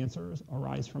all cancers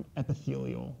arise from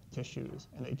epithelial tissues,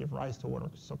 and they give rise to what are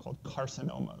so-called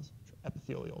carcinomas, which are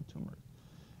epithelial tumors.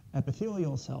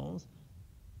 Epithelial cells,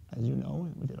 as you know,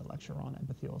 we did a lecture on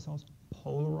epithelial cells,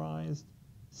 polarized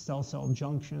cell-cell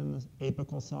junctions,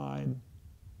 apical side,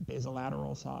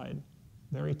 basolateral side,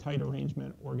 very tight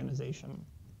arrangement, organization.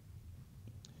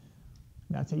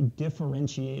 That's a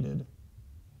differentiated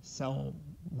cell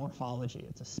morphology.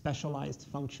 It's a specialized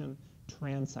function,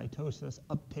 transcytosis,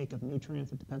 uptake of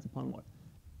nutrients. It depends upon what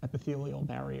epithelial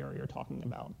barrier you're talking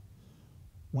about.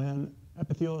 When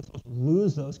epithelial cells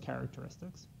lose those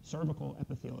characteristics, cervical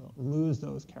epithelial lose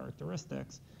those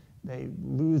characteristics, they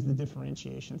lose the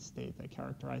differentiation state that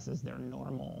characterizes their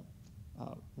normal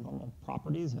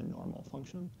properties and normal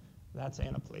function. That's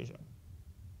anaplasia.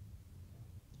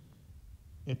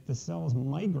 If the cells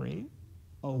migrate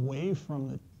away from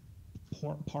the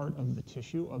part of the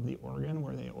tissue of the organ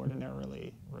where they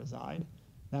ordinarily reside,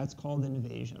 that's called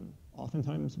invasion.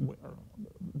 Oftentimes, or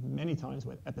many times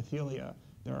with epithelia,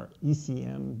 there are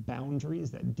ECM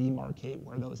boundaries that demarcate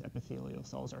where those epithelial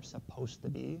cells are supposed to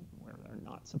be, where they're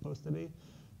not supposed to be.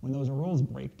 When those rules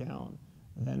break down,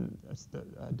 then that's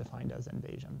defined as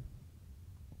invasion.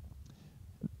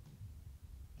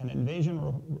 And invasion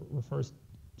refers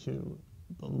to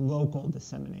the local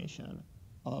dissemination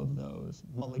of those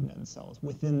malignant cells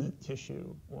within the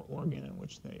tissue or organ in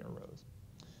which they arose.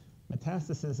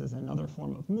 Metastasis is another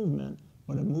form of movement,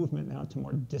 but a movement now to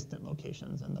more distant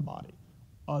locations in the body.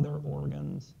 Other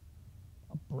organs,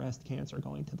 a breast cancer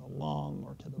going to the lung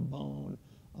or to the bone,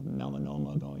 a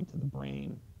melanoma going to the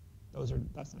brain.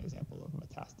 That's an example of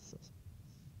metastasis.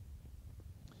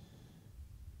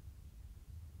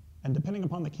 And depending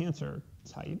upon the cancer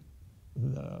type,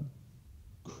 the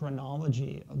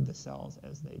chronology of the cells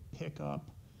as they pick up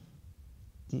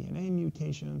DNA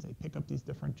mutations, they pick up these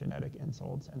different genetic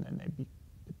insults, and then they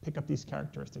pick up these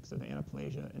characteristics of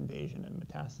anaplasia, invasion, and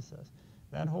metastasis.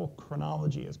 That whole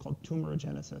chronology is called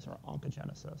tumorigenesis or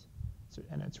oncogenesis.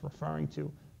 And it's referring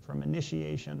to from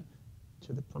initiation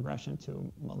to the progression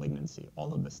to malignancy,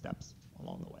 all of the steps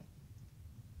along the way.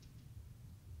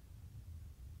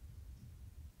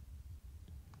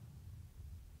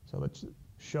 So let's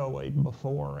show a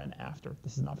before and after.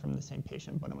 This is not from the same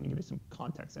patient, but I want to give you some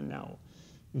context. And now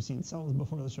you've seen cells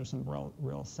before. Let's show some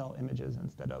real cell images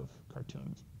instead of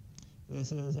cartoons.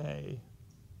 This is a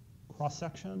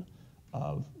cross-section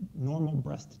of normal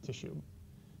breast tissue.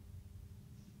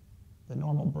 The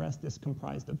normal breast is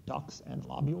comprised of ducts and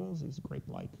lobules, these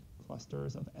grape-like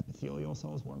clusters of epithelial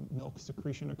cells where milk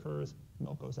secretion occurs.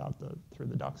 Milk goes out through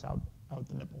the ducts, out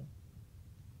the nipple.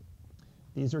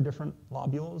 These are different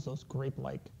lobules, those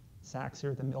grape-like sacs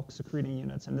here, the milk-secreting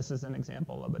units, and this is an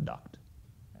example of a duct.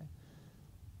 Okay.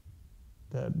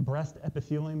 The breast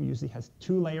epithelium usually has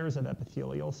 2 layers of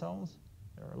epithelial cells.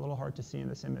 They're a little hard to see in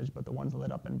this image, but the ones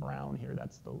lit up in brown here,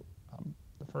 that's the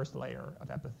first layer of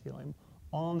epithelium,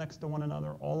 all next to one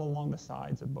another, all along the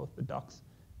sides of both the ducts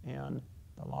and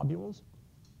the lobules.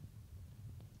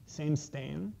 Same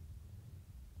stain.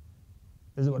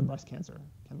 This is what breast cancer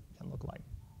can look like.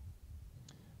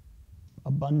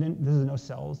 Abundant, this is no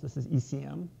cells, this is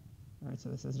ECM. All right, so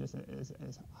this is just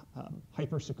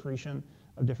hypersecretion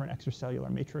of different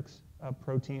extracellular matrix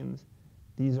proteins.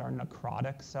 These are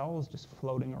necrotic cells just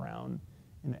floating around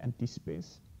in the empty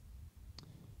space.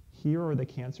 Here are the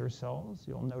cancer cells.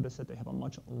 You'll notice that they have a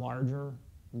much larger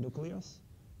nucleus,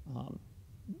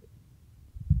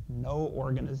 no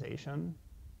organization.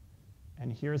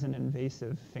 And here's an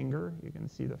invasive finger. You can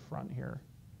see the front here,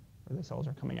 where the cells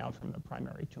are coming out from the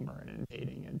primary tumor and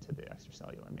invading into the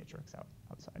extracellular matrix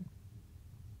outside.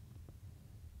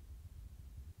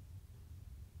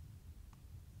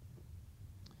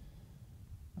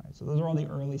 All right, so those are all the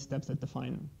early steps that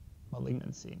define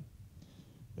malignancy.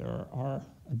 There are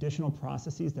additional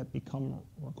processes that become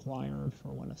required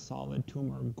for when a solid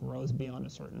tumor grows beyond a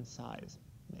certain size.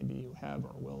 Maybe you have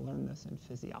or will learn this in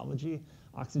physiology.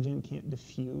 Oxygen can't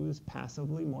diffuse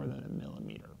passively more than 1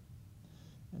 millimeter.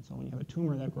 And so when you have a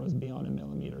tumor that grows beyond 1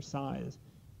 millimeter size,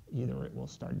 either it will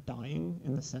start dying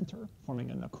in the center,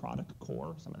 forming a necrotic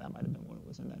core. Some of that might have been what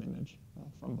was in that image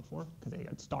from before, because they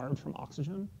got starved from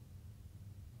oxygen,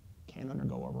 can't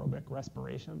undergo aerobic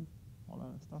respiration, all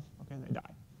that stuff. Okay, and they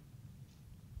die.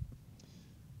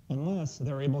 Unless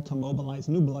they're able to mobilize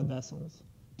new blood vessels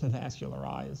to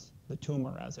vascularize the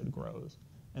tumor as it grows.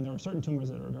 And there are certain tumors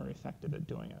that are very effective at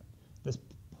doing it. This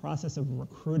process of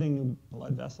recruiting new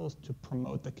blood vessels to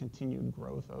promote the continued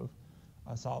growth of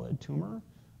a solid tumor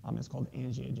is called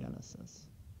angiogenesis.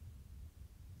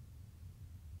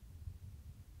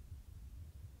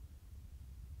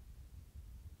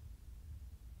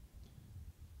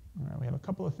 All right, we have a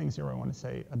couple of things here I want to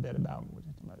say a bit about. We're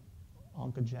talking about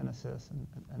oncogenesis and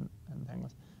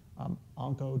things.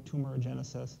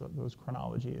 Oncotumorigenesis, those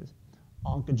chronologies.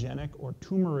 Oncogenic or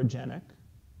tumorigenic,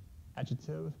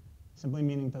 adjective, simply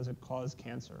meaning does it cause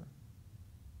cancer.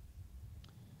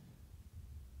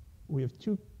 We have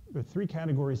 3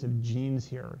 categories of genes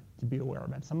here to be aware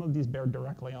of, and some of these bear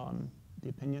directly on the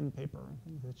opinion paper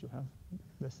that you have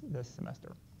this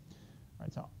semester. All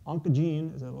right, so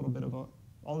oncogene is a little bit of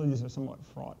all of these are somewhat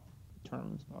fraught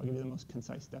terms, but I'll give you the most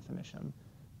concise definition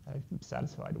that I'm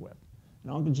satisfied with.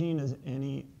 An oncogene is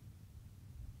any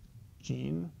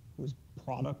gene whose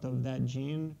product of that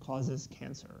gene causes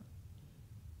cancer.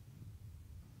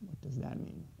 What does that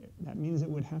mean? That means it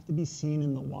would have to be seen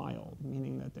in the wild,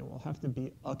 meaning that there will have to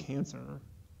be a cancer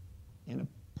in a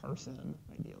person,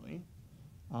 ideally,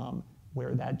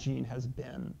 where that gene has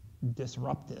been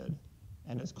disrupted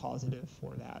and is causative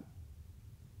for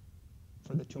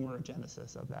the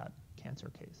tumorigenesis of that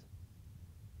cancer case.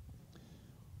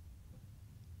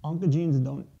 Oncogenes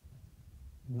don't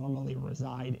normally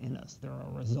reside in us. They're a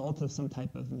result of some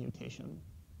type of mutation.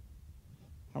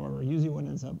 However, usually what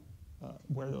ends up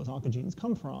where those oncogenes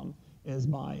come from is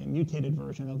by a mutated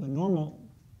version of a normal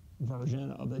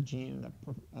version of a gene that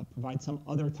provides some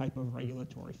other type of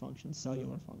regulatory function,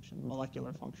 cellular function,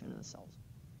 molecular function in the cells.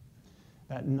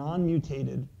 That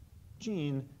non-mutated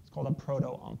gene is called a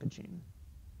proto-oncogene.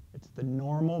 It's the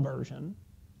normal version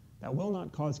that will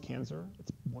not cause cancer.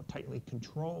 It's more tightly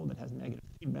controlled. It has negative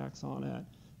feedbacks on it.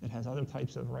 It has other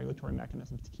types of regulatory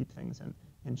mechanisms to keep things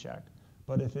in check.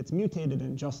 But if it's mutated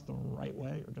in just the right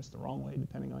way or just the wrong way,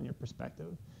 depending on your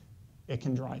perspective, it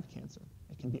can drive cancer.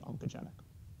 It can be oncogenic.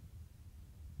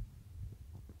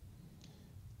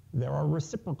 There are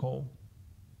reciprocal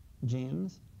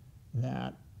genes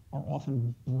that are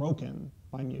often broken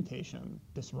by mutation,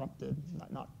 disrupted,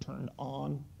 not turned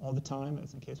on all the time,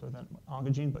 as in the case with an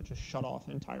oncogene, but just shut off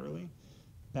entirely,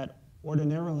 that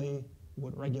ordinarily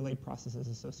would regulate processes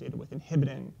associated with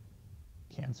inhibiting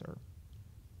cancer.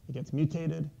 It gets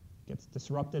mutated, gets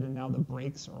disrupted, and now the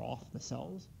brakes are off the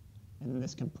cells, and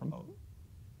this can promote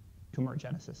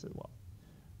tumorigenesis as well.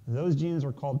 Those genes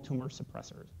are called tumor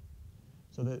suppressors.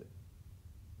 So the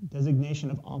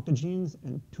designation of oncogenes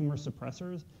and tumor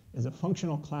suppressors is a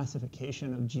functional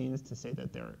classification of genes to say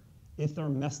that if they're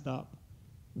messed up,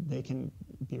 they can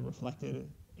be reflected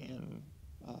in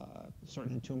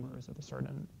certain tumors of a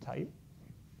certain type.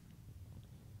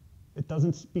 It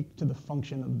doesn't speak to the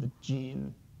function of the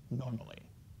gene normally.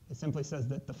 It simply says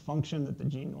that the function that the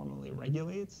gene normally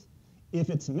regulates, if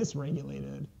it's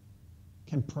misregulated,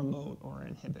 can promote or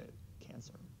inhibit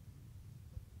cancer.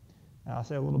 And I'll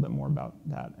say a little bit more about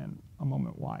that in a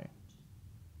moment why.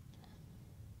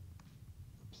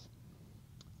 Oops.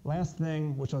 Last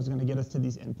thing, which I was going to get us to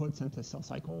these inputs into cell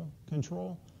cycle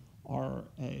control, are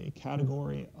a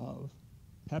category of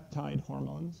peptide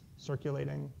hormones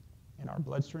circulating in our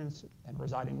bloodstreams and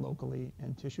residing locally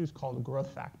in tissues called growth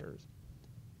factors.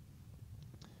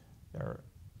 They're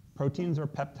proteins or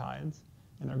peptides,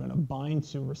 and they're going to bind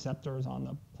to receptors on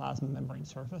the plasma membrane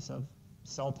surface of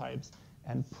cell types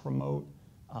and promote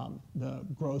the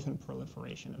growth and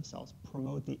proliferation of cells,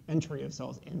 promote the entry of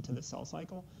cells into the cell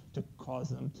cycle to cause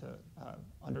them to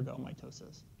undergo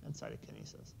mitosis and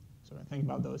cytokinesis. So I think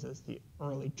about those as the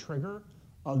early trigger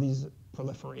of these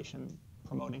proliferation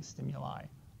promoting stimuli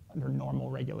under normal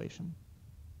regulation.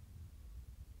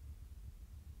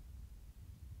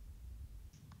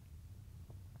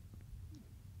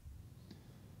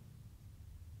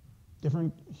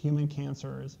 Different human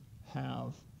cancers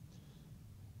have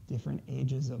different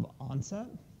ages of onset,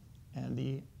 and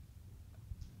the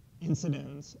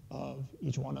incidence of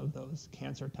each one of those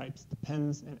cancer types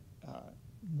depends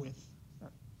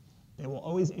they will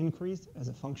always increase as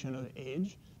a function of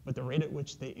age, but the rate at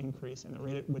which they increase and the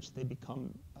rate at which they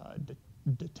become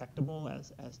detectable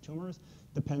as tumors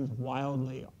depends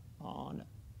wildly on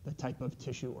the type of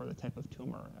tissue or the type of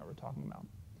tumor that we're talking about.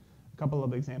 A couple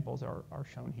of examples are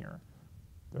shown here.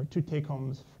 There are two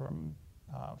take-homes from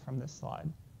this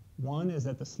slide. One is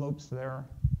that the slopes there,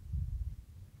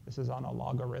 this is on a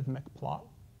logarithmic plot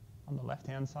on the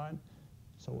left-hand side.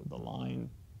 So the line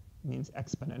means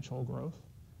exponential growth.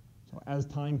 So as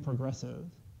time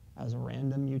progresses, as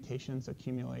random mutations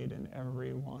accumulate in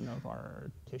every one of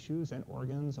our tissues and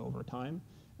organs over time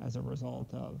as a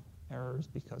result of errors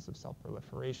because of cell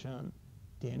proliferation,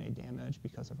 DNA damage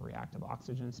because of reactive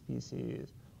oxygen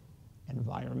species,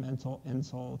 environmental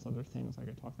insults, other things like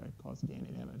I talked about cause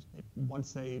DNA damage.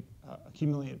 Once they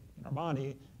accumulate in our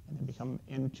body and then become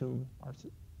into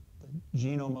the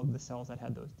genome of the cells that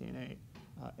had those DNA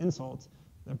insults,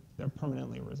 they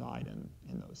permanently reside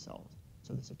in those cells.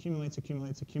 So this accumulates,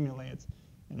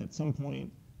 and at some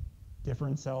point,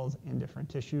 different cells in different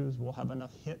tissues will have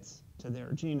enough hits to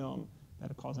their genome that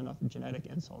will cause enough genetic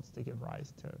insults to give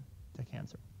rise to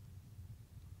cancer.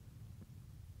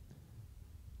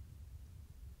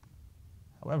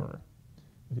 However,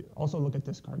 if you also look at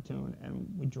this cartoon and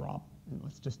we drop, and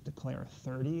let's just declare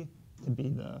 30 to be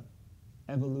the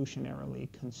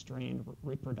evolutionarily constrained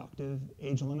reproductive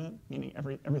age limit, meaning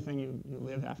everything you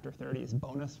live after 30 is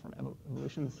bonus from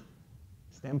evolution's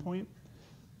standpoint,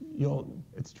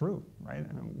 it's true, right?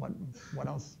 I mean, what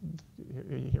else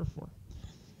are you here for?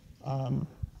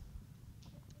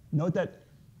 Note that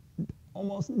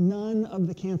almost none of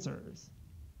the cancers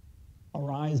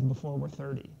arise before we're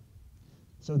 30.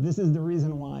 So this is the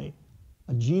reason why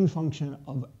a gene function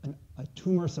of a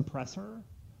tumor suppressor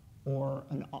or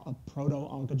a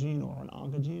proto-oncogene or an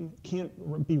oncogene can't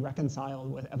be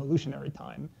reconciled with evolutionary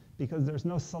time because there's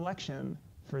no selection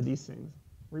for these things.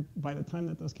 By the time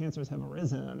that those cancers have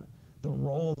arisen, the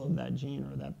role of that gene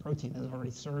or that protein has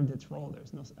already served its role.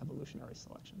 There's no evolutionary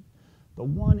selection. The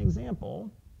one example,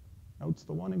 notes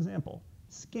the one example,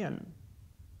 skin,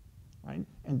 right?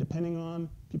 And depending on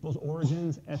people's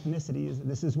origins, ethnicities,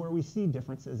 this is where we see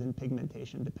differences in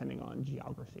pigmentation depending on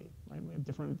geography, right? We have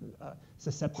different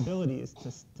susceptibilities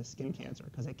to skin cancer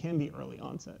because it can be early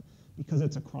onset because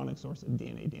it's a chronic source of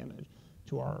DNA damage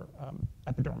to our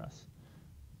epidermis.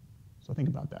 So think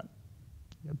about that.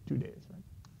 You have 2 days, right?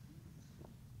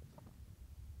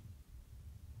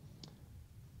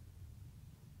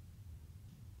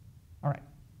 All right.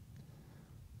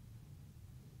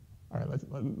 All right,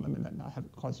 let me not have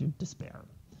it cause you despair.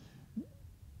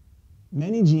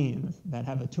 Many genes that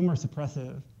have a tumor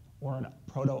suppressive or a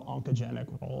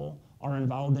proto-oncogenic role are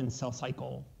involved in cell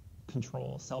cycle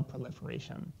control, cell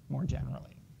proliferation more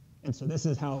generally. And so this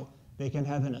is how they can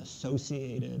have an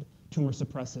associated tumor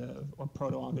suppressive or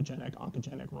proto-oncogenic,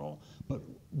 oncogenic role. But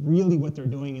really what they're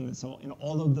doing in the cell in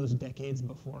all of those decades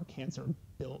before cancer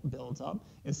builds up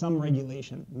is some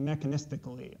regulation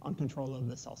mechanistically on control of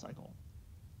the cell cycle.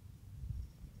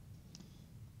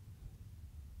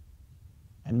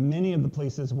 And many of the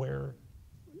places where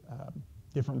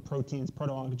different proteins,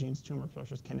 proto-oncogenes, tumor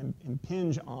pressures can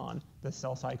impinge on the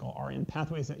cell cycle are in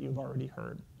pathways that you've already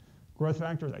heard. Growth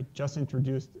factors, I just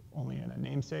introduced only in a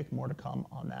namesake, more to come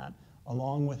on that,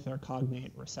 along with their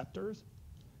cognate receptors.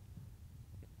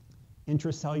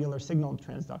 Intracellular signal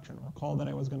transduction. Recall that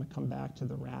I was going to come back to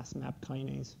the RAS-MAP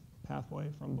kinase pathway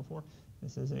from before.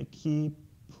 This is a key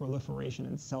proliferation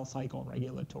and cell cycle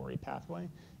regulatory pathway.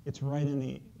 It's right in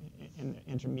the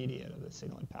intermediate of the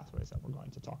signaling pathways that we're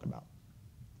going to talk about.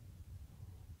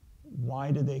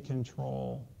 Why do they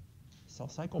control cell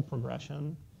cycle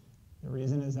progression? The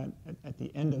reason is that at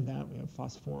the end of that, we have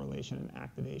phosphorylation and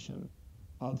activation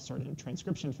of certain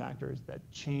transcription factors that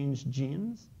change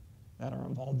genes that are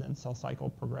involved in cell cycle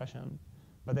progression.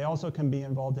 But they also can be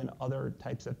involved in other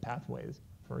types of pathways.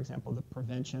 For example, the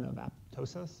prevention of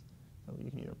apoptosis. So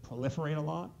you can either proliferate a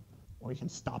lot or you can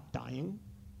stop dying.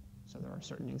 So there are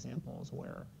certain examples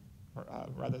where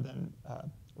rather than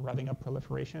revving up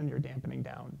proliferation, you're dampening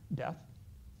down death.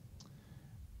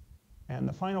 And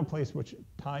the final place which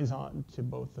ties on to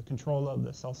both the control of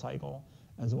the cell cycle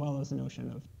as well as the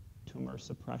notion of tumor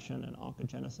suppression and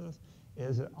oncogenesis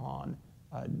is on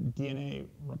DNA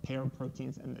repair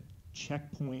proteins and the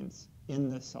checkpoints in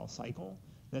the cell cycle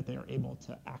that they are able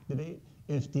to activate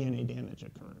if DNA damage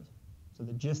occurs. So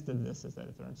the gist of this is that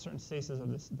if there are certain stages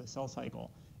of the cell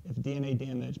cycle, if DNA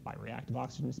damage by reactive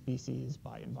oxygen species,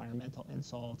 by environmental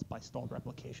insults, by stalled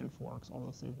replication forks, all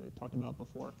those things we talked about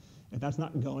before, if that's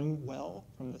not going well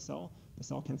from the cell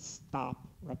can stop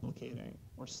replicating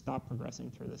or stop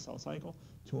progressing through the cell cycle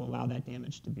to allow that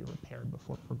damage to be repaired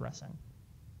before progressing.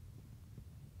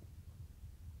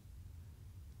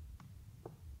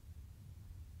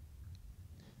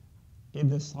 Gave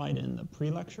this slide in the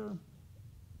pre-lecture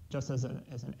just as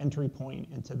an entry point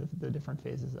into the different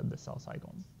phases of the cell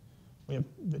cycle. We have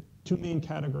the two main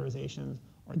categorizations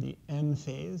are the M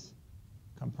phase,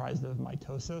 comprised of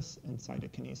mitosis and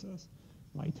cytokinesis.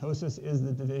 Mitosis is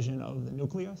the division of the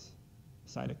nucleus.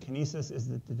 Cytokinesis is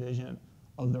the division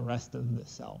of the rest of the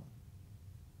cell.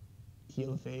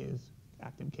 Telophase,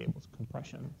 actin cables,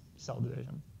 compression, cell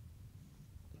division.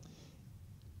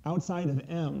 Outside of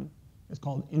M is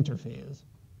called interphase,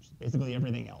 which is basically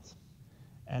everything else.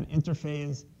 And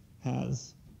interphase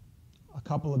has a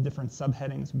couple of different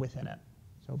subheadings within it.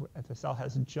 So if the cell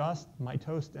has just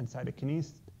mitosed and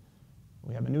cytokinesed,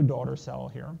 we have a new daughter cell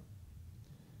here.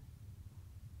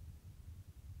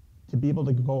 To be able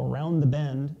to go around the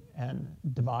bend and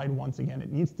divide once again,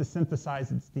 it needs to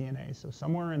synthesize its DNA. So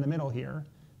somewhere in the middle here,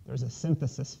 there's a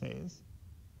synthesis phase,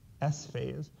 S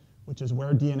phase, which is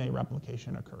where DNA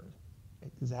replication occurs,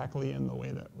 exactly in the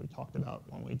way that we talked about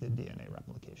when we did DNA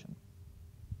replication.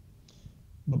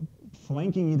 But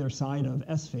flanking either side of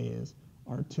S phase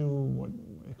are two what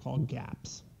we call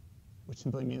gaps, which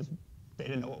simply means they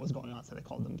didn't know what was going on, so they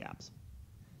called them gaps.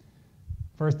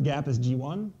 First gap is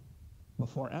G1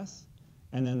 before S,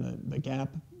 and then the gap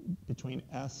between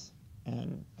S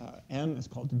and M is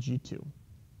called G2.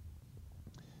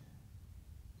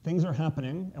 Things are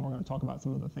happening, and we're going to talk about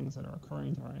some of the things that are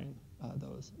occurring during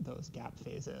those gap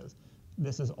phases.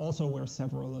 This is also where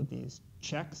several of these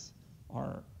checks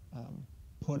are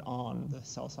put on the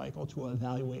cell cycle to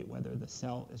evaluate whether the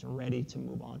cell is ready to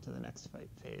move on to the next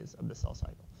phase of the cell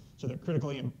cycle. So they're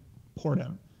critically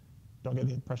important. Don't get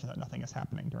the impression that nothing is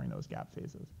happening during those gap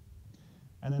phases.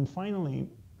 And then finally,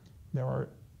 there are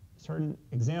certain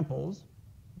examples,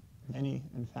 many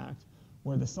in fact,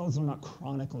 where the cells are not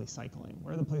chronically cycling.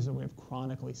 Where are the places where we have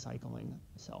chronically cycling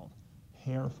cells?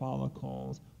 Hair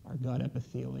follicles, our gut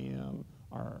epithelium,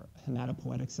 our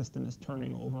hematopoietic system is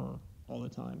turning over all the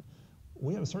time.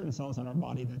 We have certain cells in our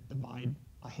body that divide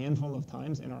a handful of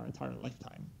times in our entire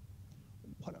lifetime.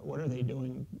 What are they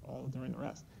doing all during the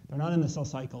rest? They're not in the cell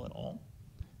cycle at all.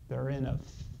 They're in a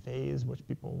phase which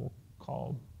people will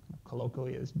call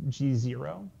colloquially as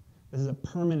G0. This is a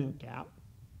permanent gap.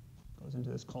 Goes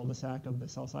into this cul-de-sac of the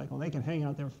cell cycle, and they can hang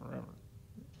out there forever.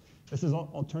 This is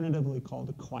alternatively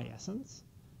called quiescence,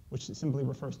 which simply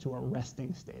refers to a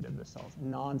resting state of the cells,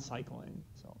 non-cycling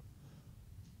cells.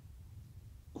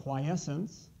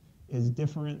 Quiescence is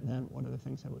different than what are the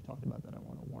things that we talked about that I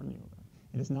want to warn you about.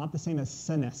 It is not the same as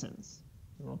senescence.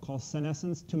 You recall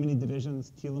senescence, too many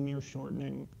divisions, telomere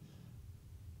shortening,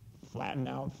 flattened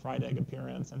out, fried egg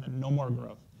appearance, and then no more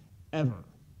growth, ever.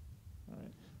 All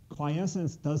right?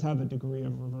 Quiescence does have a degree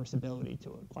of reversibility to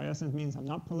it. Quiescence means I'm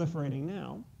not proliferating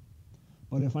now,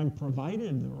 but if I'm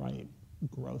provided the right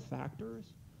growth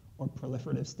factors or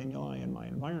proliferative stimuli in my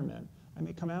environment, I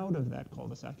may come out of that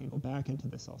cul-de-sac and go back into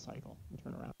the cell cycle and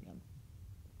turn around again.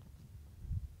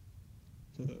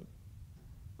 So the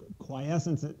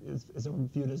quiescence is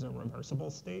viewed as a reversible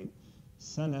state.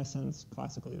 Senescence,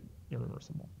 classically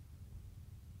irreversible.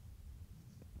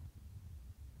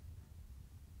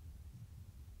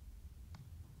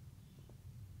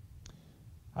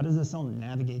 How does the cell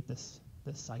navigate this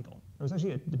cycle? There was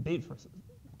actually a debate for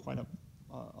quite a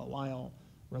while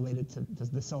related to,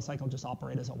 does the cell cycle just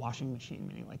operate as a washing machine,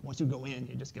 meaning like once you go in,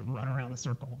 you just get run around the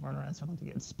circle to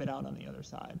get spit out on the other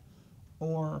side?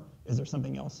 Or is there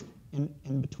something else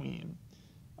in between?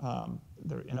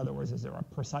 In other words, is there a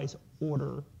precise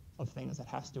order of things that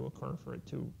has to occur for it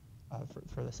to,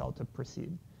 for the cell to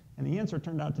proceed? And the answer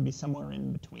turned out to be somewhere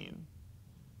in between,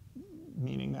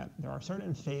 meaning that there are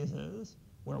certain phases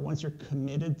where once you're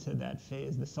committed to that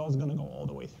phase, the cell's going to go all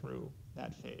the way through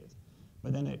that phase.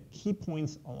 But then at key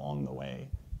points along the way,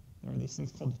 there are these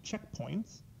things called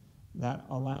checkpoints that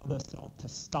allow the cell to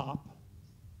stop,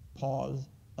 pause,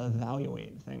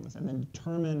 evaluate things, and then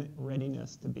determine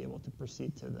readiness to be able to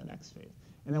proceed to the next phase.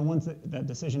 And then once that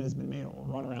decision has been made, it will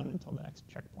run around until the next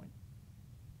checkpoint.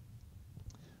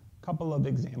 A couple of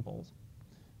examples.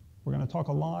 We're going to talk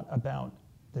a lot about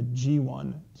the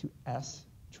G1 to S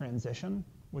transition,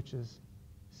 which is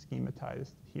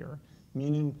schematized here,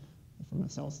 meaning from a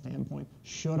cell standpoint,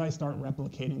 should I start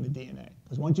replicating the DNA?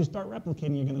 Because once you start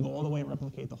replicating, you're going to go all the way and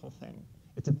replicate the whole thing.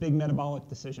 It's a big metabolic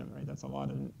decision, right? That's a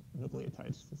lot of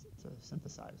nucleotides to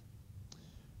synthesize.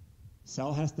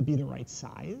 Cell has to be the right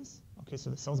size. Okay, so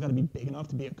the cell's got to be big enough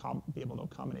to be able to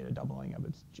accommodate a doubling of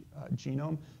its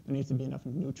genome. There needs to be enough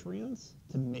nutrients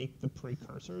to make the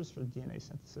precursors for DNA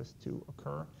synthesis to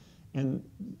occur. And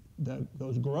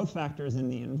those growth factors in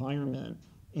the environment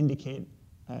indicate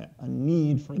a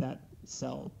need for that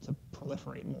cell to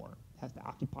proliferate more. It has to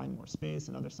occupy more space.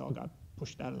 Another cell got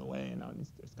pushed out of the way, and now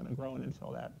it's going to grow and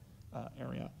infill that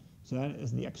area. So that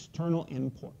is the external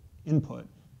input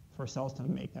for cells to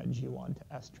make that G1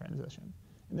 to S transition.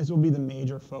 And this will be the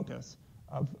major focus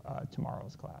of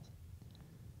tomorrow's class,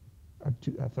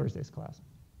 or Thursday's class.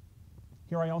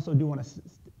 Here I also do want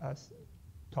to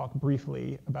talk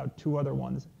briefly about two other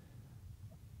ones.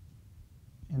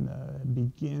 In the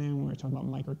beginning, we were talking about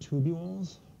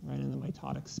microtubules, right, in the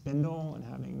mitotic spindle and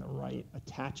having the right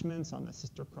attachments on the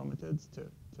sister chromatids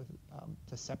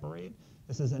to separate.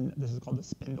 This is called the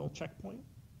spindle checkpoint.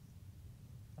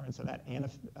 All right, so that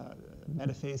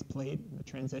metaphase plate, the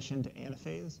transition to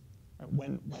anaphase, right,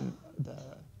 when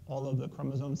all of the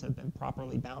chromosomes have been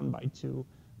properly bound by two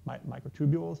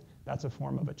microtubules, that's a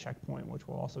form of a checkpoint, which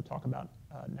we'll also talk about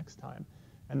next time.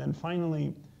 And then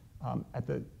finally, at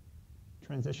the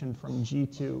transition from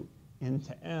G2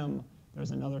 into M,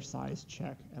 there's another size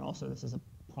check, and also this is a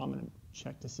prominent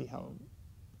check to see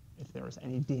if there is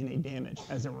any DNA damage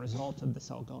as a result of the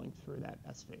cell going through that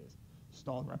S phase.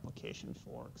 Stalled replication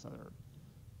forks, other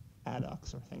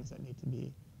adducts, or things that need to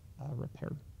be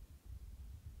repaired.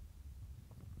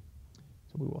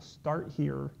 So we will start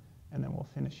here, and then we'll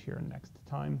finish here next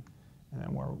time. And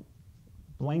then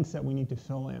blanks that we need to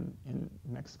fill in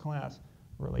next class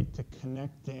relate to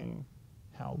connecting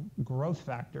how growth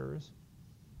factors,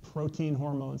 protein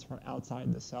hormones from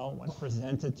outside the cell, when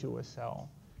presented to a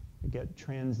cell, get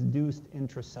transduced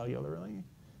intracellularly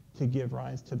to give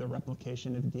rise to the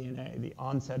replication of DNA, the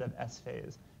onset of S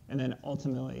phase, and then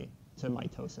ultimately to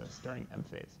mitosis during M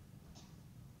phase.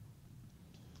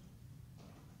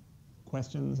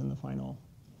 questions in the final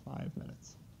 5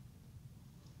 minutes.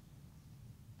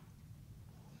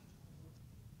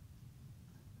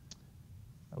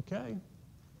 Okay,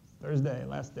 Thursday,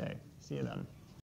 last day. See you then.